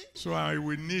gbàdúrà fún yín. So I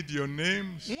will need your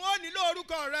names, Wọ́n nílò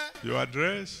orúkọ rẹ your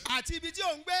address, àti ibi tí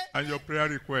ò ń gbé and your prayer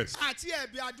request. àti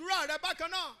ẹ̀bì àdúrà rẹ bákan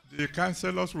náà. The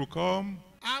counselors will come.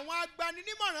 Àwọn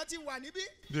agbaninímọ̀ràn ti wà níbí.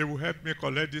 They will help me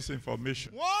collect this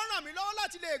information. Wọ́n ràn mí lọ́wọ́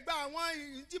láti lè gba àwọn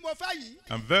ìyìn tí mo fẹ́ yìí.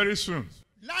 And very soon,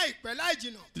 Láìpẹ́ láì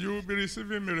jìnà. you will be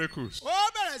receiving miracles Ó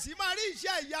bẹ̀rẹ̀ sí máa rí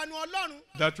iṣẹ́ ìyanu Ọlọ́run.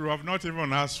 that you have not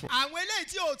even asked for. Àwọn eléyìí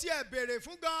tí ò tiẹ̀ béèrè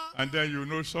fún gan. And then you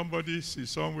know somebody is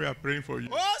somewhere praying for you.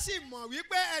 Ó sì mọ̀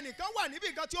wípé ẹnìkan wà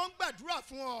níbì kan tí ó ń gbàdúrà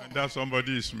fún ọ. And that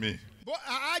somebody is me.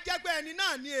 Á jẹ́ pé ẹni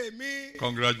náà ni èmi.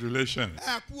 Congratulations.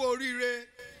 Ẹ kú oríire.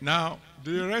 Now,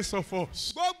 the rest of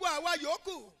us, Gbogbo àwa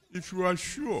yòókù. If you are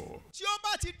sure tí ó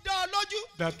bá ti dá ọ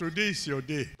lójú that today is your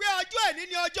day, pé ọjọ́ ẹ̀ní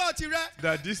ni ọjọ́ tirẹ̀,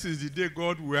 that this is the day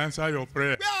God will answer your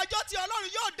prayer, pé ọjọ́ tí Ọlọ́run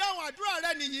yóò dáhùn àdúrà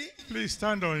rẹ nìyí, please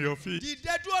stand on your feet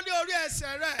dìde dúró ní orí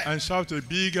ẹsẹ̀ rẹ. and shout a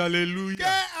big hallelujah.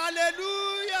 Ké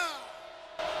hallelujah.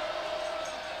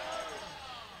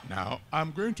 Now,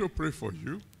 I'm going to pray for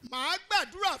you. Màá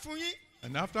gbàdúrà fún yín.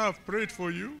 And after I've prayed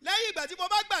for you, Lẹ́yìn ìgbà tí mo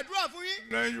bá gbàdúrà fún yín,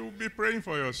 then you'll be praying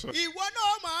for yourself. ìwọ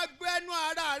náà máa gbẹnu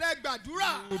ara rẹ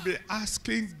gbàdúrà. You'll be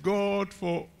asking God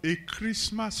for a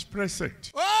Christmas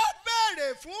present, Ó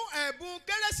béèrè fún ẹ̀bùn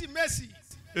Kérésìmesì.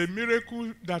 a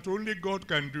miracle that only God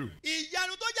can do.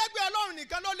 Ìyanu tó jẹ́ pé Ọlọ́run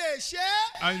nìkan ló lè ṣe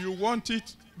é. And you want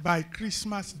it by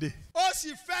Christmas Day. Ó sì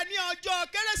fẹ́ ní ọjọ́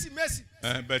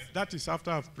Kérésìmesì. But that is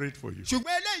after I've prayed for you. Ṣùgbọ́n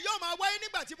eléyìí yóò máa wáyé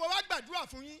nígbà tí mo bá gbàdúrà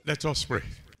fún yín. Let us pray.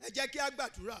 Ẹ jẹ́ kí a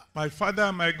gbàdúrà. My Father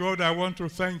and my God, I want to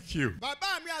thank you.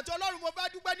 Bàbá mi àti Ọlọ́run mo bá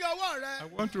dúpẹ́ ní ọwọ́ rẹ. I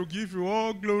want to give you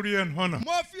all glory and honor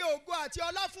Mo fi ògo àti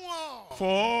ọlá fún ọ. for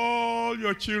all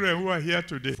your children who are here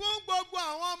today. Fún gbogbo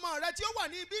àwọn ọmọ rẹ tí ó wà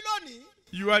ní ibí lónìí.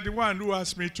 You are the one who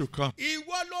asked me to come. Ìwọ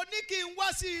ló ní kí n wá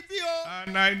sí ibí o.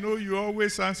 And I know you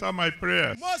always answer my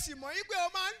prayers. Mo sì mọ̀ yí pé o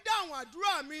máa ń dáhùn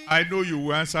àdúrà mi. I know you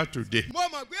will answer today. Mo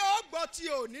mọ̀ pé ó gbọ́ ti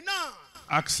òní náà.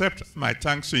 Accept my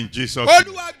thanks in Jesus' name.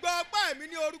 Olúwa gbọ́ ọpẹ́ mi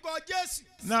ní orúkọ Jésù.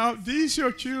 Now, these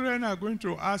your children are going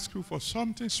to ask you for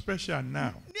something special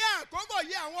now. Ní àkókò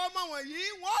yìí àwọn ọmọ wọ̀nyí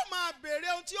wọ́n máa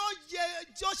béèrè ohun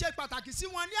tí ó ṣe pàtàkì sí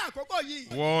wọn ní àkókò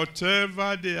yìí.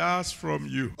 Whatever they ask from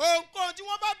you, Ohunkóhun tí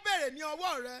wọ́n bá béèrè ní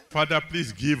ọwọ́ rẹ. Father,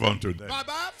 please give unto them.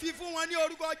 Bàbá fi fún wọn ní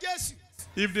orúkọ Jésù.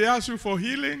 If they ask you for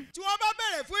healing, Tí wọ́n bá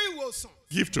béèrè fún ìwòsàn,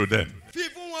 give to them. fi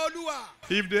fún wọn Olúwa.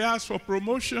 If they ask for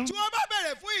promotion, Tí wọ́n bá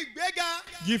béèrè fún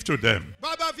ìgbéga, give to them.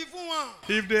 bàbá fi fún wọn.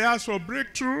 If they ask for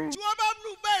breakthrough, Tí wọ́n bá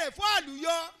béèrè fún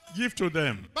àlùyọ, give to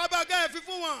them. bàbá gẹ́gẹ́ fi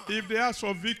fún wọn. If they ask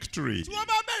for victory, Tí wọ́n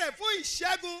bá béèrè fún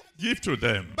ìṣẹ́gun, give to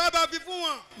them. bàbá fi fún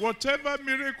wọn. Whatever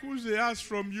miracles they ask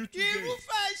from you today,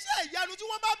 Irúfẹ́ iṣẹ́ ìyanu tí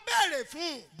wọ́n bá béèrè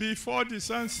fún. before the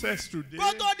sun sets today,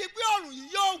 Kó tó di pé ọ̀run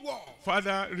yìí yóò wọ̀.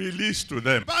 Father, release to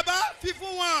them. Bàbá fi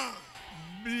fún wọn.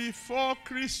 Before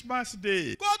Christmas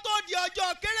Day, Kó tó di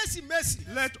ọjọ́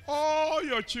Kérésìmesì. let all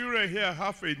your children here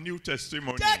have a new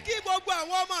testimony. Jẹ́ kí gbogbo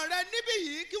àwọn ọmọ rẹ níbí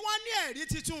yìí kí wọ́n ní ẹ̀rí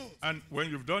titun. And when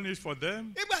you've done it for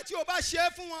them, Nígbà tí o bá ṣe é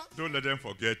fún wọn, don't let them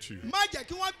forget you. má jẹ́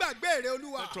kí wọ́n gbàgbé èrè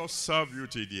Olúwa. Let us serve you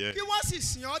till the end. Kí wọ́n sì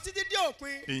sìn ọ́ títí dé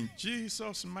òpin. In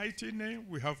Jesus' mighty name,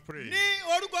 we have prayed. Ní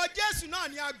orúkọ Jésù náà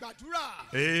ni a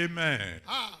gbàdúrà. Amen.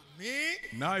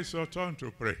 Àmín. Now it's your turn to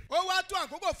pray. Ó wá tó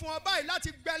àkókò fún ọ báyìí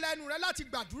láti gbẹ lẹ́nu rẹ láti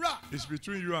gbàdúrà. It's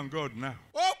between you and God now.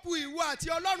 Ó kù ìwọ àti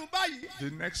Ọlọ́run báyìí. The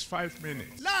next 5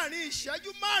 minutes. Láàárín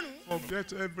ìṣẹ́jú márùn-ún.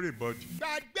 Forget everybody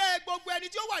Gbàgbé gbogbo ẹni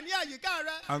tí ó wà ní àyíká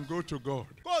rẹ. and go to God.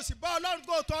 Kó o sì bá Ọlọ́run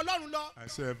kó o tọ̀ Ọlọ́run lọ. I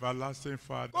say, everlasting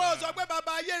Father, Kó o sọ pé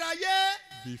bàbá ayérayé.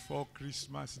 before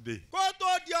Christmas Day, Kó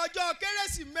tó di ọjọ́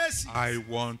Kérésìmesì. I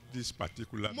want this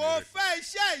particular Mo miracle. fẹ́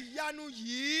iṣẹ́ ìyanu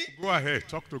yìí. Go ahead,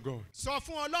 talk to God. Sọ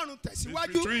fún Ọlọ́run It's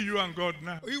tẹ̀síwájú. between you and God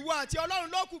now. Ìwọ àti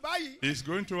Ọlọ́run ló kù báyìí. He's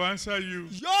going to answer you.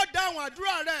 Yóò dáhùn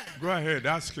àdúrà rẹ. Go ahead,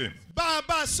 ask Him.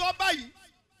 Bàbá sọ báyìí.